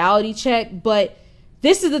necessarily a reality check, but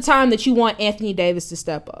this is the time that you want Anthony Davis to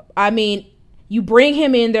step up. I mean, you bring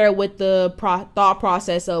him in there with the thought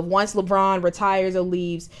process of once LeBron retires or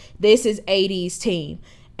leaves, this is AD's team.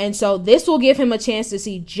 And so this will give him a chance to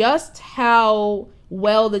see just how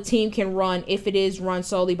well the team can run if it is run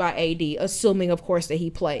solely by AD, assuming, of course, that he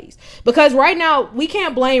plays. Because right now, we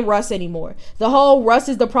can't blame Russ anymore. The whole Russ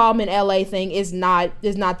is the problem in LA thing is not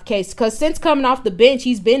the case. Because since coming off the bench,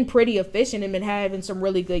 he's been pretty efficient and been having some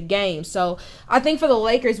really good games. So I think for the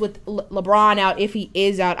Lakers with LeBron out, if he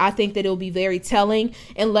is out, I think that it'll be very telling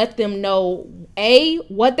and let them know, A,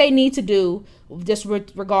 what they need to do just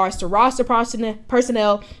with regards to roster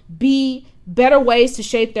personnel, B, better ways to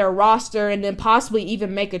shape their roster, and then possibly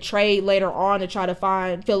even make a trade later on to try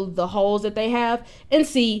to fill the holes that they have, and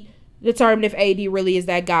C, determine if AD really is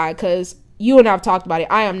that guy, because you and I have talked about it.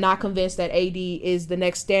 I am not convinced that AD is the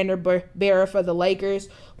next standard bearer for the Lakers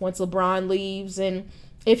once LeBron leaves, and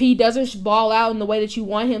if he doesn't ball out in the way that you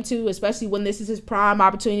want him to, especially when this is his prime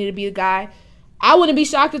opportunity to be the guy, I wouldn't be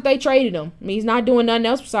shocked if they traded him. I mean, he's not doing nothing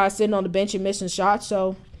else besides sitting on the bench and missing shots,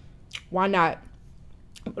 so why not?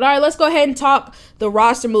 All right, let's go ahead and talk the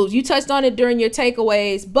roster moves. You touched on it during your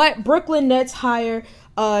takeaways, but Brooklyn Nets hire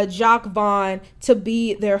Jacques Vaughn to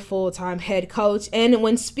be their full-time head coach. And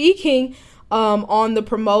when speaking on the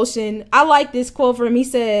promotion, I like this quote from him. He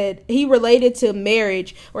said, he related to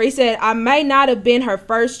marriage, where he said, "I may not have been her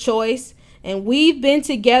first choice, and we've been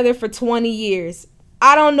together for 20 years.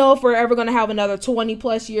 I don't know if we're ever going to have another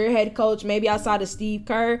 20-plus year head coach, maybe outside of Steve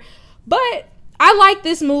Kerr, but I like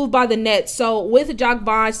this move by the Nets." So with Jacques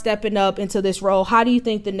Vaughn stepping up into this role, how do you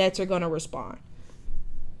think the Nets are going to respond?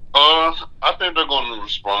 I think they're going to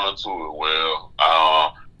respond to it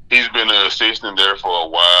well. He's been an assistant there for a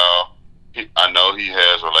while. I know he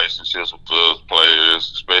has relationships with those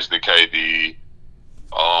players, especially KD,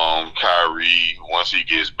 Kyrie, once he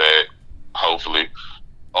gets back, hopefully.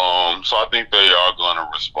 So I think they are going to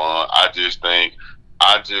respond. I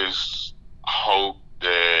just hope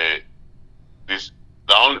that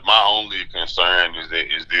my only concern is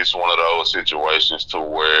that is this one of those situations to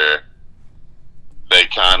where they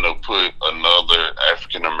kind of put another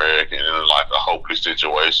African American in like a hopeless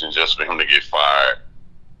situation just for him to get fired.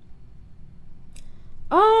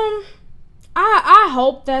 I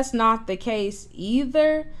hope that's not the case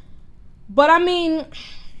either, but I mean,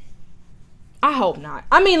 I hope not.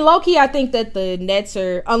 I mean, low-key, I think that the Nets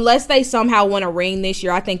are, unless they somehow win a ring this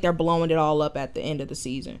year, I think they're blowing it all up at the end of the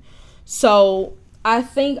season. So I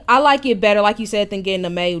think I like it better, like you said, than getting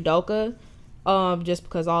Ime Udoka, just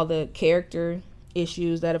because all the character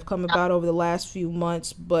issues that have come about over the last few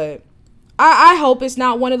months. But I hope it's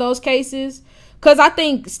not one of those cases, because I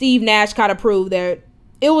think Steve Nash kind of proved that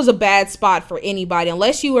it was a bad spot for anybody,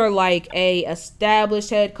 unless you were like a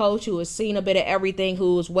established head coach who has seen a bit of everything,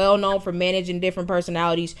 who is well known for managing different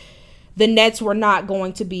personalities. The Nets were not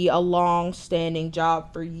going to be a long-standing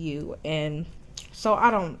job for you, and so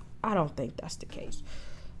I don't think that's the case.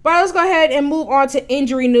 But let's go ahead and move on to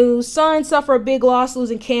injury news. Suns suffer a big loss,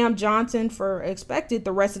 losing Cam Johnson for expected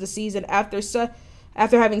the rest of the season after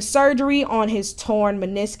having surgery on his torn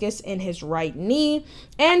meniscus in his right knee.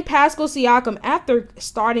 And Pascal Siakam, after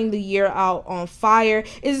starting the year out on fire,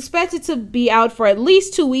 is expected to be out for at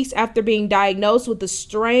least 2 weeks after being diagnosed with the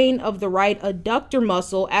strain of the right adductor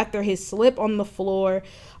muscle after his slip on the floor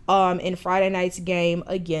in Friday night's game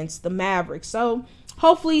against the Mavericks. So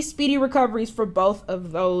hopefully speedy recoveries for both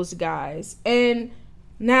of those guys. And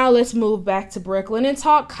now let's move back to Brooklyn and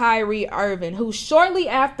talk Kyrie Irving, who shortly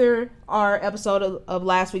after our episode of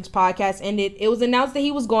last week's podcast ended, it was announced that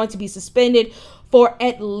he was going to be suspended for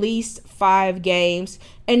at least 5 games.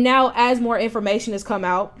 And now, as more information has come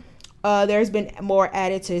out, there's been more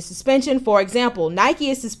added to his suspension. For example, Nike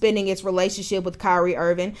is suspending its relationship with Kyrie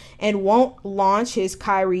Irving and won't launch his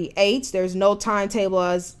Kyrie 8s. There's no timetable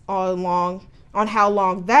on how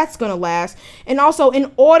long that's going to last. And also,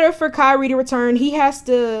 in order for Kyrie to return, he has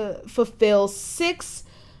to fulfill 6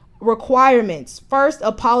 requirements. First,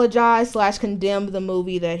 apologize / condemn the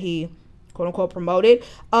movie that he quote-unquote promoted.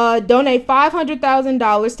 Donate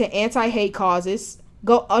 $500,000 to anti-hate causes.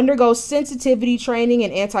 Undergo sensitivity training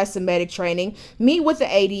and anti-Semitic training. Meet with the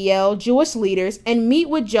ADL, Jewish leaders, and meet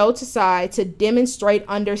with Joe Tsai to demonstrate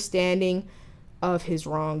understanding of his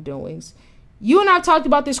wrongdoings. you and I've talked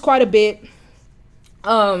about this quite a bit.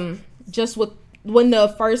 Just with when the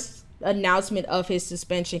first announcement of his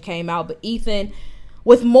suspension came out, but Ethan,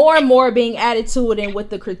 with more and more being added to it, and with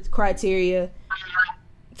the criteria,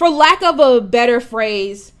 for lack of a better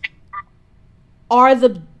phrase, are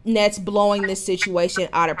the Nets blowing this situation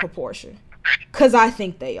out of proportion? Because I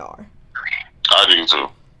think they are. I do too.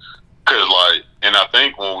 Because, like, and I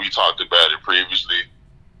think when we talked about it previously,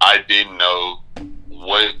 I didn't know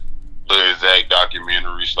what the exact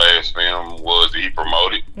documentary / film was that he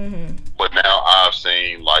promoted. Mm-hmm. But now I've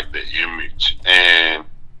seen, like, the image. And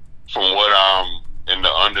from what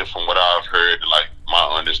from what I've heard, like,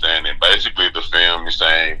 my understanding, basically the film is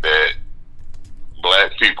saying that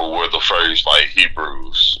black people were the first, like,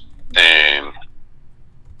 Hebrews. And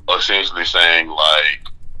essentially saying, like,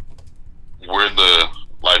 we're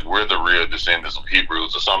the real descendants of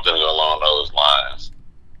Hebrews or something along those lines.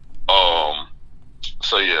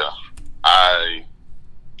 So yeah, I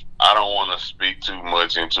don't want to speak too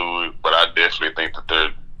much into it, but I definitely think that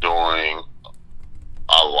they're doing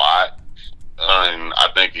a lot, and I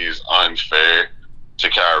think it's unfair to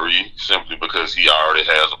Kyrie simply because he already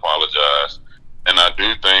has apologized. And I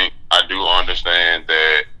do understand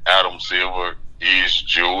that Adam Silver is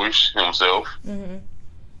Jewish himself. Mm-hmm.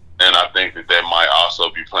 And I think that might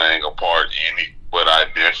also be playing a part in it. But I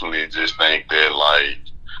definitely just think that, like,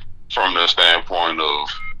 from the standpoint of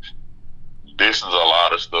this is a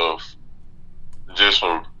lot of stuff just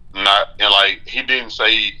for not, and like, he didn't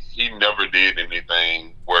say, he never did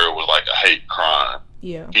anything where it was like a hate crime.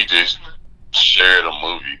 Yeah. He just shared a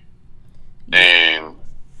movie. Yeah. And,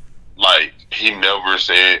 like, he's never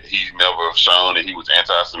shown that he was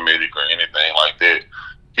anti-Semitic or anything like that.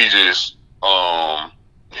 He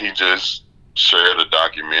just shared a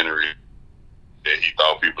documentary that he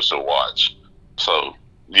thought people should watch. So,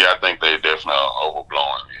 yeah, I think they definitely are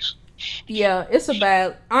overblowing this. Yeah, it's a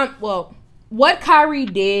bad... well, what Kyrie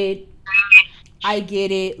did, I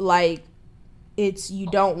get it. Like, it's, you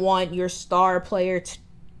don't want your star player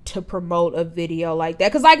to promote a video like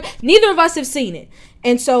that. Because, like, neither of us have seen it.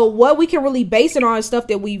 And so what we can really base it on is stuff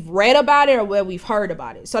that we've read about it or what we've heard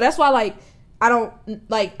about it. So that's why, like,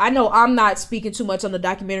 I know I'm not speaking too much on the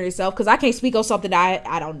documentary itself because I can't speak on something that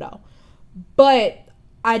I don't know. But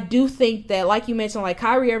I do think that, like you mentioned, like,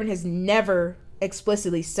 Kyrie Irving has never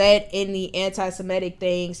explicitly said any anti-Semitic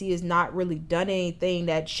things. He has not really done anything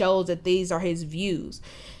that shows that these are his views.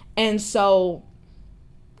 And so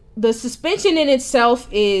the suspension in itself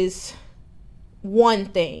is one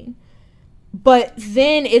thing. But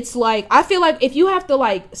then it's like, I feel like if you have to,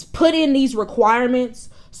 like, put in these requirements,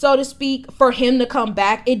 so to speak, for him to come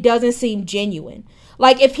back, it doesn't seem genuine.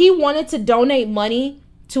 Like, if he wanted to donate money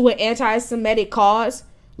to an anti-Semitic cause,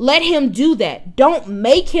 let him do that. Don't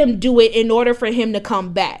make him do it in order for him to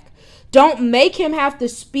come back. Don't make him have to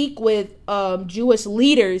speak with Jewish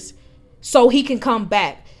leaders so he can come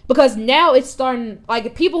back. Because now it's starting,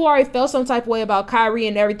 like, people who already felt some type of way about Kyrie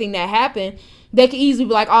and everything that happened, they could easily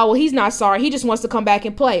be like, oh, well, he's not sorry. He just wants to come back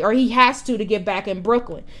and play. Or he has to get back in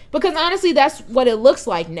Brooklyn. Because honestly, that's what it looks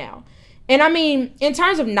like now. And I mean, in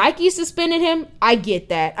terms of Nike suspending him, I get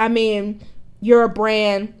that. I mean, you're a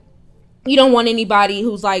brand. You don't want anybody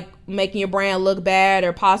who's, like, making your brand look bad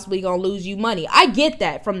or possibly going to lose you money. I get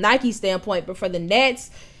that from Nike's standpoint. But for the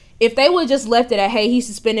Nets, if they would have just left it at, hey, he's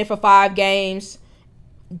suspended for 5 games,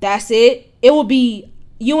 that's it. It would be,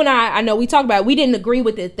 you and I know we talked about it. We didn't agree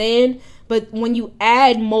with it then. But when you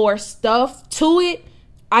add more stuff to it,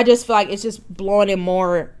 I just feel like it's just blowing it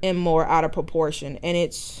more and more out of proportion. And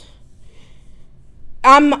it's,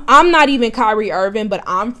 I'm not even Kyrie Irving, but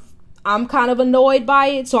I'm kind of annoyed by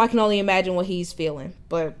it. So I can only imagine what he's feeling.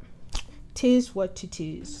 But tis what it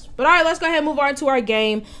is. But all right, let's go ahead and move on to our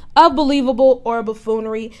game of believable or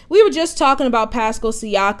buffoonery. We were just talking about Pascal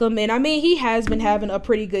Siakam, and I mean, he has been having a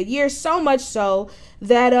pretty good year, so much so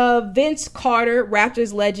that Vince Carter,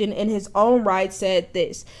 Raptors legend in his own right, said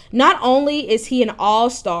this: not only is he an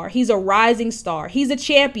all-star, he's a rising star, he's a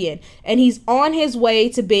champion, and he's on his way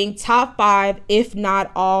to being top 5, if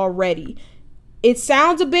not already. It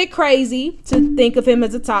sounds a bit crazy to think of him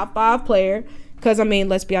as a top 5 player, because, I mean,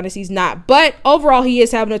 let's be honest, he's not. But overall, he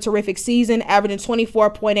is having a terrific season, averaging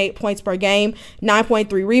 24.8 points per game,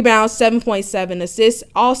 9.3 rebounds, 7.7 assists,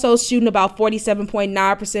 also shooting about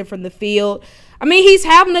 47.9% from the field. I mean, he's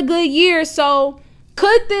having a good year. So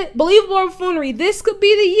could the believable or buffoonery, this could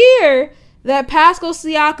be the year that Pascal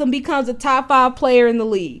Siakam becomes a top 5 player in the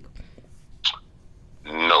league?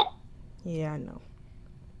 No. Yeah, I know.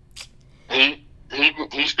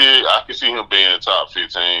 He still, I can see him being in the top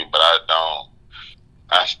 15, but I don't.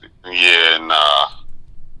 Yeah, nah.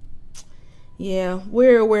 Yeah,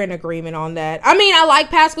 we're in agreement on that. I mean, I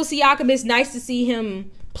like Pascal Siakam. It's nice to see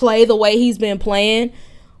him play the way he's been playing.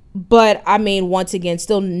 But, I mean, once again,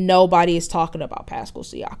 still nobody is talking about Pascal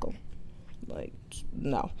Siakam. Like,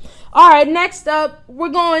 no. All right, next up, we're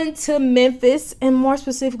going to Memphis. And more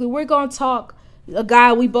specifically, we're going to talk a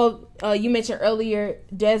guy we both, you mentioned earlier,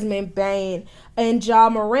 Desmond Bane and Ja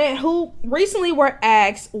Morant, who recently were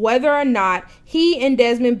asked whether or not he and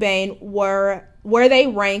Desmond Bane were where they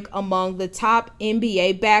rank among the top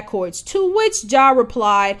NBA backcourts, to which Ja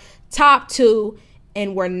replied, top two,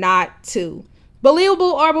 and we're not two.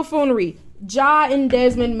 Believable or buffoonery? Ja and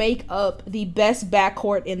Desmond make up the best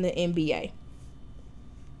backcourt in the NBA.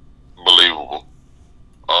 Believable.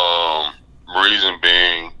 Reason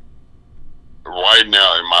being, right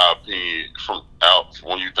now, in my opinion, from out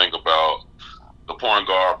when you think about the point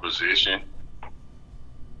guard position,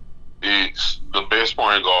 it's the best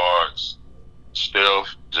point guards,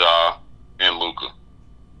 Steph, Ja, and Luka.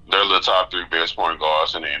 They're the top three best point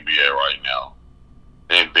guards in the NBA right now.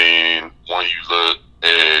 And then when you look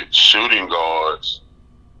at shooting guards,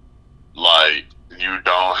 like you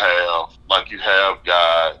don't have, like you have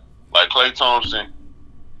guys like Klay Thompson.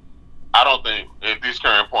 I don't think at this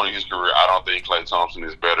current point in his career, I don't think Klay Thompson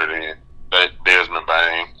is better than that Desmond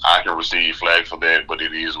Bane. I can receive flag for that, but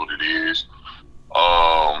it is what it is.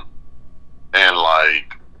 And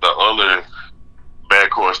like the other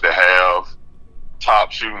backcourts that have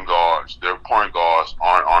top shooting guards, their point guards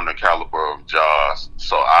aren't on the caliber of Jaws.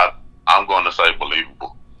 So I'm going to say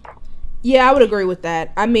believable. Yeah, I would agree with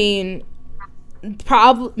that. I mean,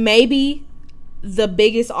 probably maybe the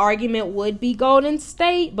biggest argument would be Golden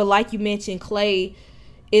State, but like you mentioned, Klay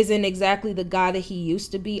isn't exactly the guy that he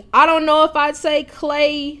used to be. I don't know if I'd say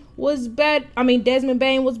Klay was better. I mean, Desmond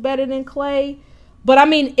Bane was better than Klay, but I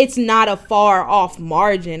mean, it's not a far off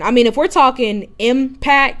margin. I mean, if we're talking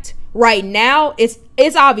impact right now, it's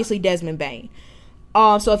obviously Desmond Bane.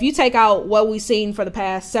 So if you take out what we've seen for the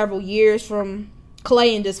past several years from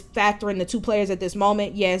Klay and just factor in the two players at this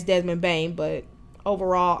moment, yes, Desmond Bane, but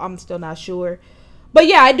overall, I'm still not sure. But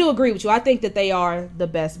yeah, I do agree with you. I think that they are the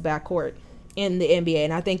best backcourt in the NBA,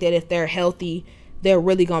 and I think that if they're healthy, they're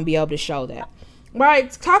really going to be able to show that. All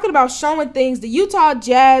right, talking about showing things, the Utah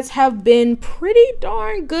Jazz have been pretty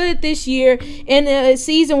darn good this year in a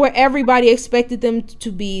season where everybody expected them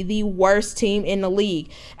to be the worst team in the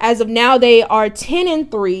league. As of now, they are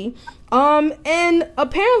 10-3. And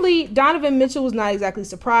apparently Donovan Mitchell was not exactly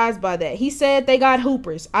surprised by that. He said they got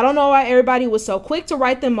hoopers. I don't know why everybody was so quick to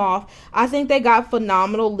write them off. I think they got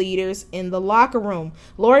phenomenal leaders in the locker room.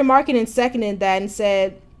 Lauri Markkanen seconded that and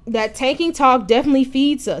said that tanking talk definitely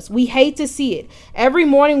feeds us. We hate to see it. Every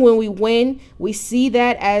morning when we win, we see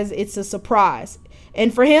that as it's a surprise.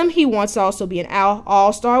 And for him, he wants to also be an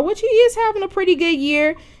all-star, which he is having a pretty good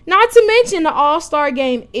year. Not to mention the all-star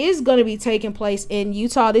game is going to be taking place in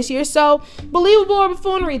Utah this year. So, believable or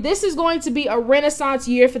buffoonery, this is going to be a renaissance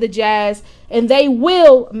year for the Jazz, and they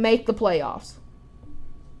will make the playoffs.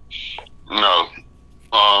 No.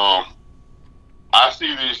 I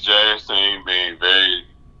see this Jazz team being very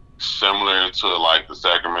similar to like the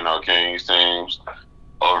Sacramento Kings teams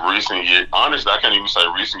of recent years. Honestly, I can't even say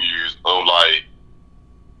recent years of like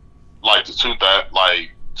the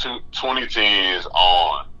 2010s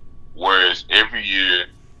on, whereas every year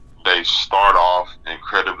they start off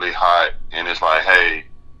incredibly hot, and it's like, hey,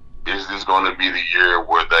 is this going to be the year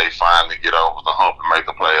where they finally get over the hump and make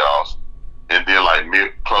the playoffs? And then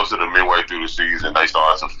like closer to midway through the season, they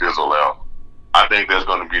start to fizzle out. I think there's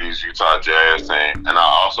going to be this Utah Jazz team, and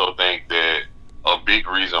I also think that a big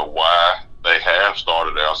reason why they have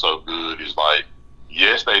started out so good is like,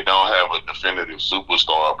 yes, they don't have a definitive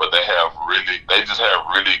superstar, but they just have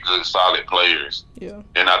really good, solid players. Yeah.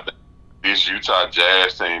 And I think this Utah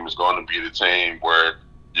Jazz team is going to be the team where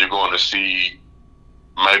you're going to see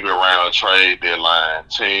maybe around trade deadline,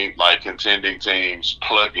 contending teams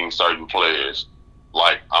plucking certain players.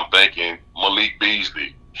 Like I'm thinking Malik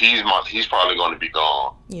Beasley, he's probably going to be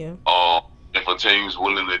gone. Yeah. If a team's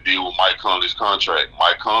willing to deal with Mike Conley's contract,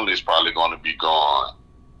 Mike Conley's probably going to be gone.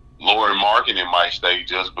 Lauri Markkanen might stay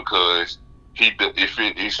just because he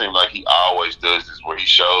seems like he always does this, where he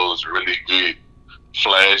shows really good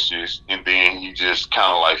flashes and then he just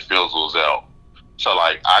kind of like fizzles out. So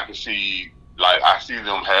like I see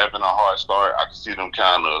them having a hard start. I can see them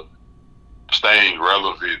kind of staying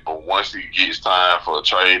relevant, but once it gets time for a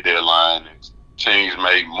trade deadline and teams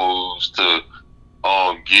make moves to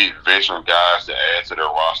get veteran guys to add to their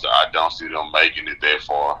roster, I don't see them making it that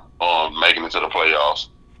far, making it to the playoffs.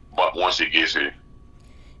 But once it gets here.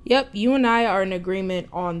 Yep, you and I are in agreement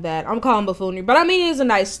on that. I'm calling buffoonery, but I mean it's a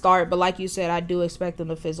nice start. But like you said, I do expect them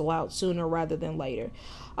to fizzle out sooner rather than later.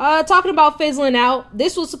 Talking about fizzling out,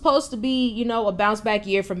 this was supposed to be, a bounce back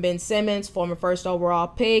year from Ben Simmons, former first overall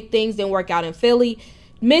pick. Things didn't work out in Philly.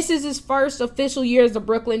 Misses his first official year as a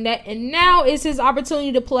Brooklyn Net, and now is his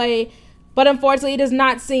opportunity to play. But unfortunately, it does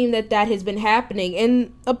not seem that has been happening.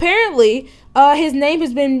 And apparently, his name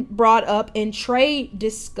has been brought up in trade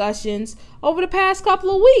discussions over the past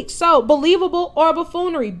couple of weeks. So, believable or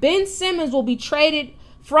buffoonery, Ben Simmons will be traded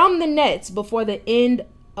from the Nets before the end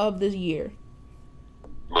of the year.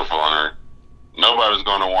 Buffoonery. Nobody's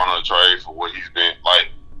going to want to trade for what he's been. Like,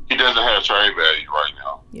 he doesn't have trade value right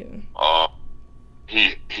now. Yeah.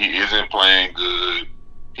 He isn't playing good.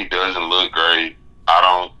 He doesn't look great.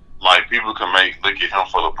 People can look at him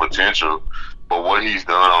for the potential, but what he's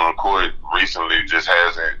done on the court recently just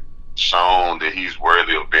hasn't shown that he's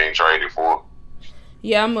worthy of being traded for.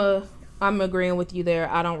 Yeah, I'm agreeing with you there.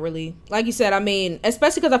 I don't really, like you said, I mean,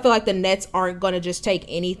 especially because I feel like the Nets aren't going to just take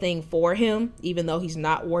anything for him, even though he's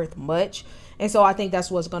not worth much. And so I think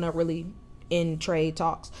that's what's going to really end trade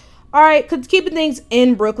talks. All right, keeping things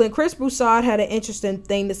in Brooklyn, Chris Broussard had an interesting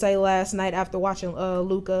thing to say last night after watching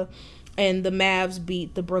Luka and the Mavs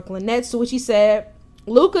beat the Brooklyn Nets, to which he said,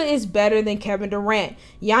 Luka is better than Kevin Durant.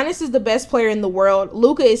 Giannis is the best player in the world.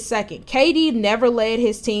 Luka is second. KD never led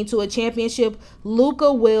his team to a championship.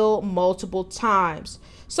 Luka will multiple times.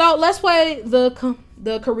 So let's play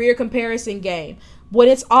the career comparison game. When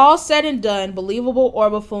it's all said and done, believable or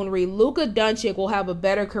buffoonery, Luka Doncic will have a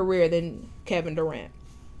better career than Kevin Durant.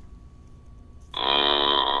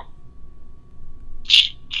 I'm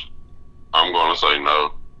going to say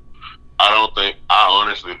no. I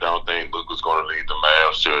honestly don't think Luka's going to lead the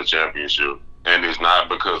Mavs to a championship. And it's not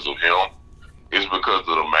because of him. It's because of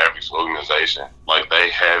the Mavericks organization. Like,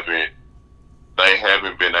 they haven't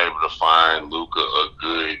been able to find Luka a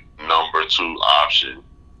good number 2 option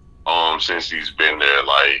since he's been there.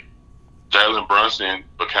 Like, Jalen Brunson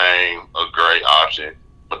became a great option,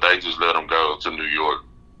 but they just let him go to New York.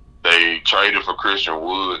 They traded for Christian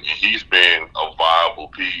Wood, and he's been a viable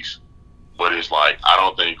piece. But it's like, I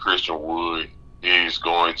don't think Christian Wood is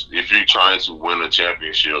going to, if you're trying to win a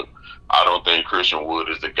championship, I don't think Christian Wood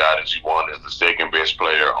is the guy that you want as the second best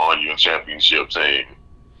player on your championship team.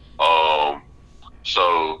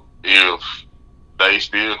 So if they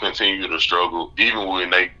still continue to struggle, even when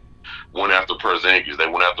they went after Porzingis, they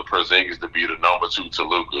went after Porzingis to be the number 2 to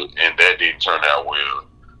Luka, and that didn't turn out well.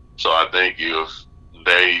 So I think if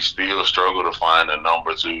they still struggle to find a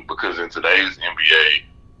number 2, because in today's NBA,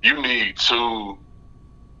 you need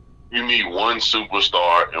one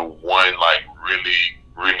superstar and one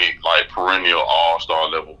really perennial all-star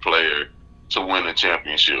level player to win a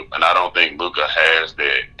championship. And I don't think Luka has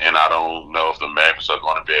that. And I don't know if the Mavericks are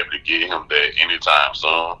going to be able to get him that anytime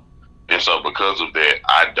soon. And so because of that,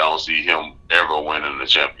 I don't see him ever winning the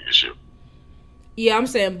championship. Yeah, I'm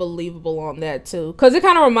saying believable on that too. Because it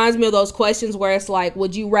kind of reminds me of those questions where it's like,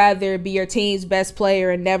 would you rather be your team's best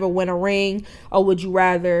player and never win a ring? Or would you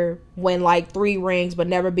rather win like 3 rings but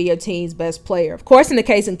never be your team's best player? Of course, in the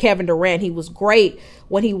case of Kevin Durant, he was great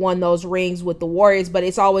when he won those rings with the Warriors. But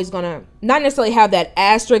it's always going to not necessarily have that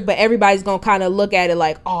asterisk, but everybody's going to kind of look at it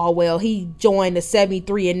like, oh, well, he joined the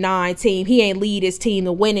 73-9 team. He ain't lead his team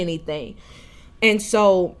to win anything. And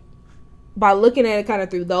so by looking at it kind of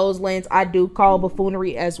through those lens, I do call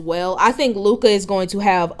buffoonery as well. I think Luka is going to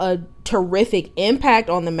have a terrific impact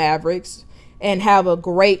on the Mavericks and have a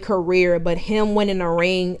great career, but him winning a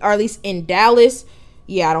ring, or at least in Dallas,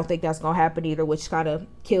 yeah, I don't think that's going to happen either, which kind of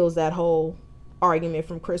kills that whole argument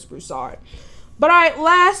from Chris Broussard. But all right,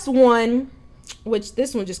 last one, which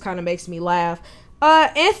this one just kind of makes me laugh.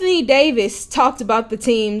 Anthony Davis talked about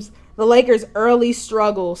the Lakers' early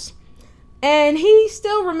struggles. And he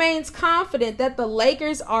still remains confident that the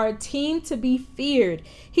Lakers are a team to be feared.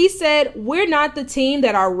 He said, we're not the team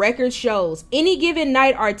that our record shows. Any given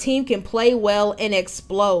night, our team can play well and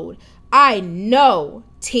explode. I know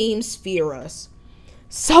teams fear us.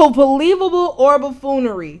 So believable or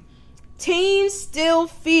buffoonery, teams still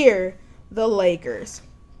fear the Lakers.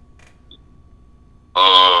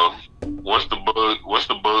 What's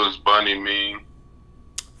the Bugs Bunny mean?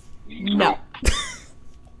 No.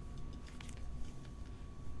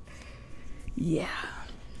 Yeah.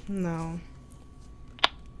 No.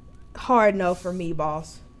 Hard no for me,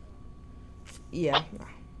 boss. Yeah.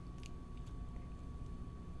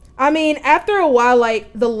 I mean, after a while,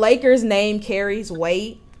 like, the Lakers name carries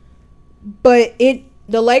weight, but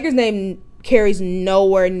the Lakers name carries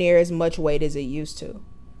nowhere near as much weight as it used to.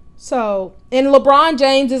 So, and LeBron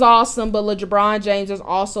James is awesome, but LeBron James is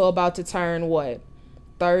also about to turn, what,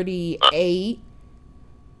 38.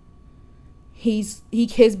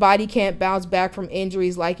 His body can't bounce back from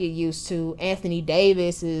injuries like it used to. Anthony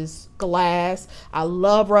Davis is glass. I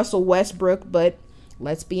love Russell Westbrook, but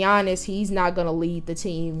let's be honest, he's not going to lead the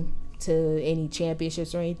team to any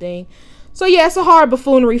championships or anything. So yeah, it's a hard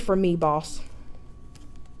buffoonery for me, boss.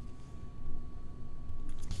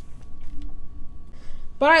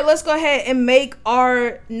 But all right, let's go ahead and make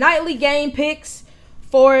our nightly game picks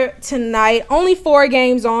for tonight. Only 4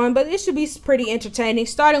 games on, but it should be pretty entertaining.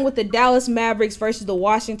 Starting with the Dallas Mavericks versus the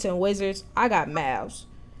Washington Wizards. I got Mavs.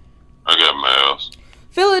 I got Mavs.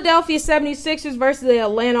 Philadelphia 76ers versus the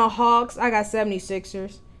Atlanta Hawks. I got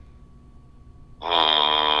 76ers.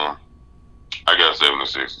 I got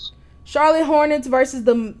 76ers. Charlotte Hornets versus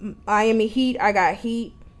the Miami Heat. I got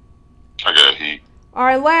Heat. I got Heat. All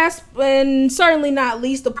right, last and certainly not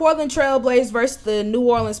least, the Portland Trailblazers versus the New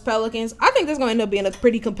Orleans Pelicans. I think this is going to end up being a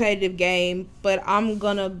pretty competitive game, but I'm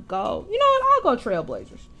going to go, you know what, I'll go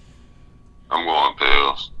Trailblazers. I'm going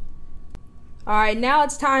Pels. All right, now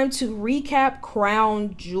it's time to recap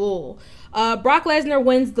Crown Jewel. Brock Lesnar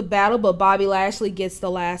wins the battle, but Bobby Lashley gets the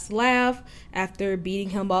last laugh after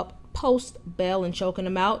beating him up post-bell and choking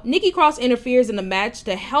him out. Nikki Cross interferes in the match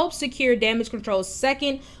to help secure Damage Control's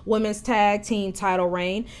second women's tag team title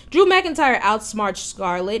reign. Drew McIntyre outsmarts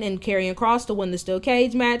Scarlett and Karrion Kross to win the steel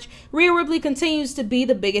cage match. Rhea Ripley continues to be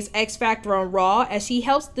the biggest X Factor on Raw as she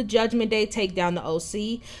helps the Judgment Day take down the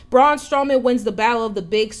OC. Braun Strowman wins the battle of the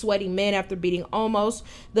big sweaty men after beating Omos.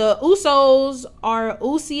 The Usos are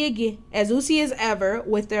oozy as ever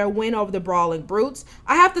with their win over the Brawling Brutes.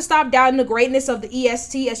 I have to stop doubting the greatness of the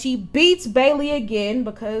EST as she beats Bayley again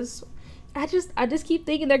because I just keep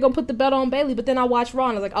thinking they're gonna put the belt on Bayley, but then I watch Raw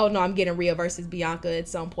and I was like, oh no, I'm getting Rhea versus Bianca at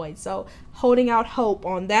some point. So holding out hope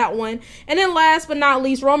on that one. And then last but not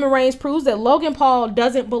least, Roman Reigns proves that Logan Paul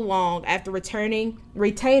doesn't belong after retaining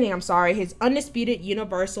his undisputed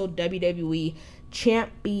Universal WWE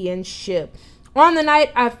Championship. On the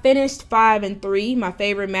night, I finished 5-3. My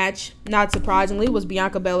favorite match, not surprisingly, was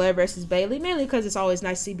Bianca Belair versus Bayley, mainly because it's always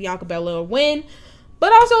nice to see Bianca Belair win.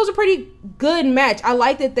 But also, it was a pretty good match. I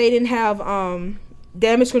like that they didn't have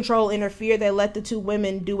Damage Control interfere. They let the two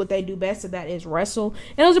women do what they do best, and that is wrestle.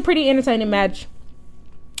 And it was a pretty entertaining match,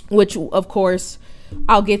 which, of course,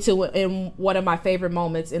 I'll get to in one of my favorite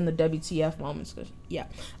moments in the WTF moments. Yeah.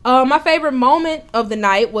 My favorite moment of the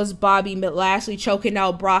night was Bobby Lashley choking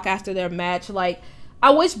out Brock after their match. Like, I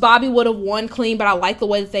wish Bobby would have won clean, but I like the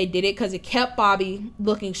way that they did it because it kept Bobby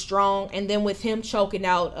looking strong. And then with him choking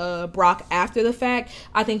out Brock after the fact,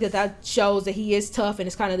 I think that shows that he is tough, and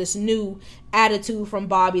it's kind of this new attitude from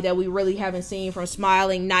Bobby that we really haven't seen from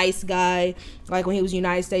smiling, nice guy, like when he was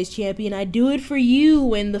United States champion. I do it for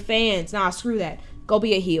you and the fans. Nah, screw that. Go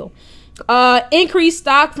be a heel. Increased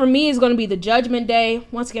stock for me is going to be the Judgment Day.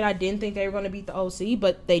 Once again, I didn't think they were going to beat the OC,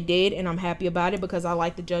 but they did, and I'm happy about it because I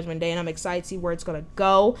like the Judgment Day, and I'm excited to see where it's going to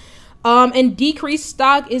go. And decreased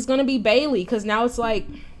stock is going to be Bayley because now it's like,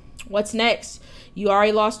 what's next? You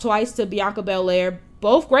already lost twice to Bianca Belair.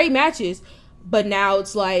 Both great matches, but now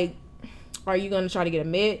it's like, are you going to try to get a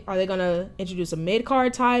mid? Are they going to introduce a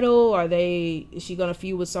mid-card title? Is she going to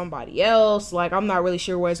feud with somebody else? Like, I'm not really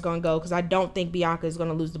sure where it's going to go because I don't think Bianca is going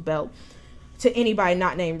to lose the belt to anybody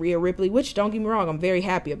not named Rhea Ripley, which, don't get me wrong, I'm very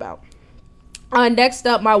happy about. Next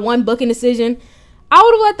up, my one booking decision. I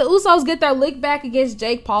would have let the Usos get their lick back against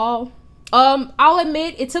Jake Paul. I'll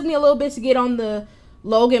admit, it took me a little bit to get on the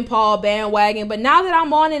Logan Paul bandwagon, but now that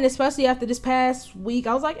I'm on it, especially after this past week,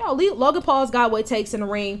 I was like, yo, Logan Paul's got what it takes in the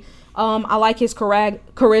ring. I like his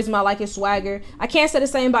charisma. I like his swagger. I can't say the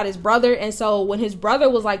same about his brother. And so when his brother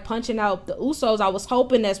was like punching out the Usos, I was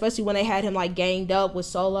hoping that, especially when they had him like ganged up with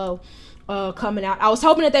Solo coming out, I was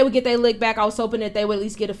hoping that they would get their lick back. I was hoping that they would at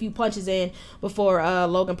least get a few punches in before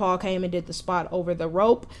Logan Paul came and did the spot over the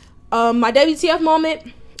rope. My WTF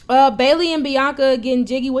moment, Bayley and Bianca getting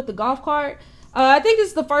jiggy with the golf cart. I think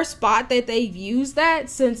it's the first spot that they've used that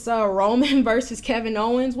since Roman versus Kevin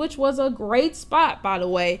Owens, which was a great spot, by the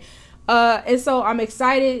way. And so I'm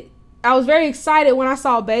excited. I was very excited when I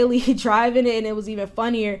saw Bayley driving it, and it was even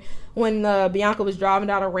funnier when Bianca was driving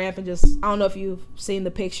down a ramp and just, I don't know if you've seen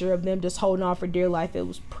the picture of them just holding on for dear life. It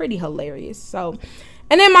was pretty hilarious. So,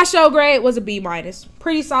 and then my show grade was a B-.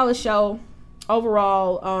 Pretty solid show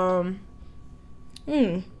overall.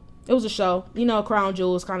 It was a show. You know, Crown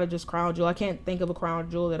Jewel is kind of just Crown Jewel. I can't think of a Crown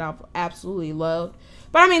Jewel that I've absolutely loved.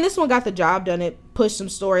 But, I mean, this one got the job done. It pushed some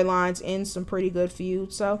storylines in some pretty good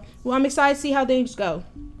feuds. So, well, I'm excited to see how things go.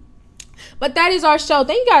 But that is our show.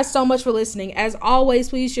 Thank you guys so much for listening. As always,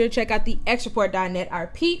 please sure to check out the xreport.net. I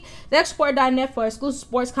repeat, the xreport.net for exclusive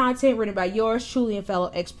sports content written by yours truly and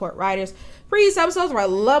fellow X-Report writers. Previous episodes of our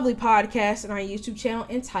lovely podcast and our YouTube channel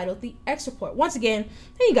entitled The X Report. Once again,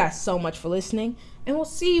 thank you guys so much for listening, and we'll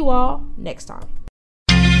see you all next time.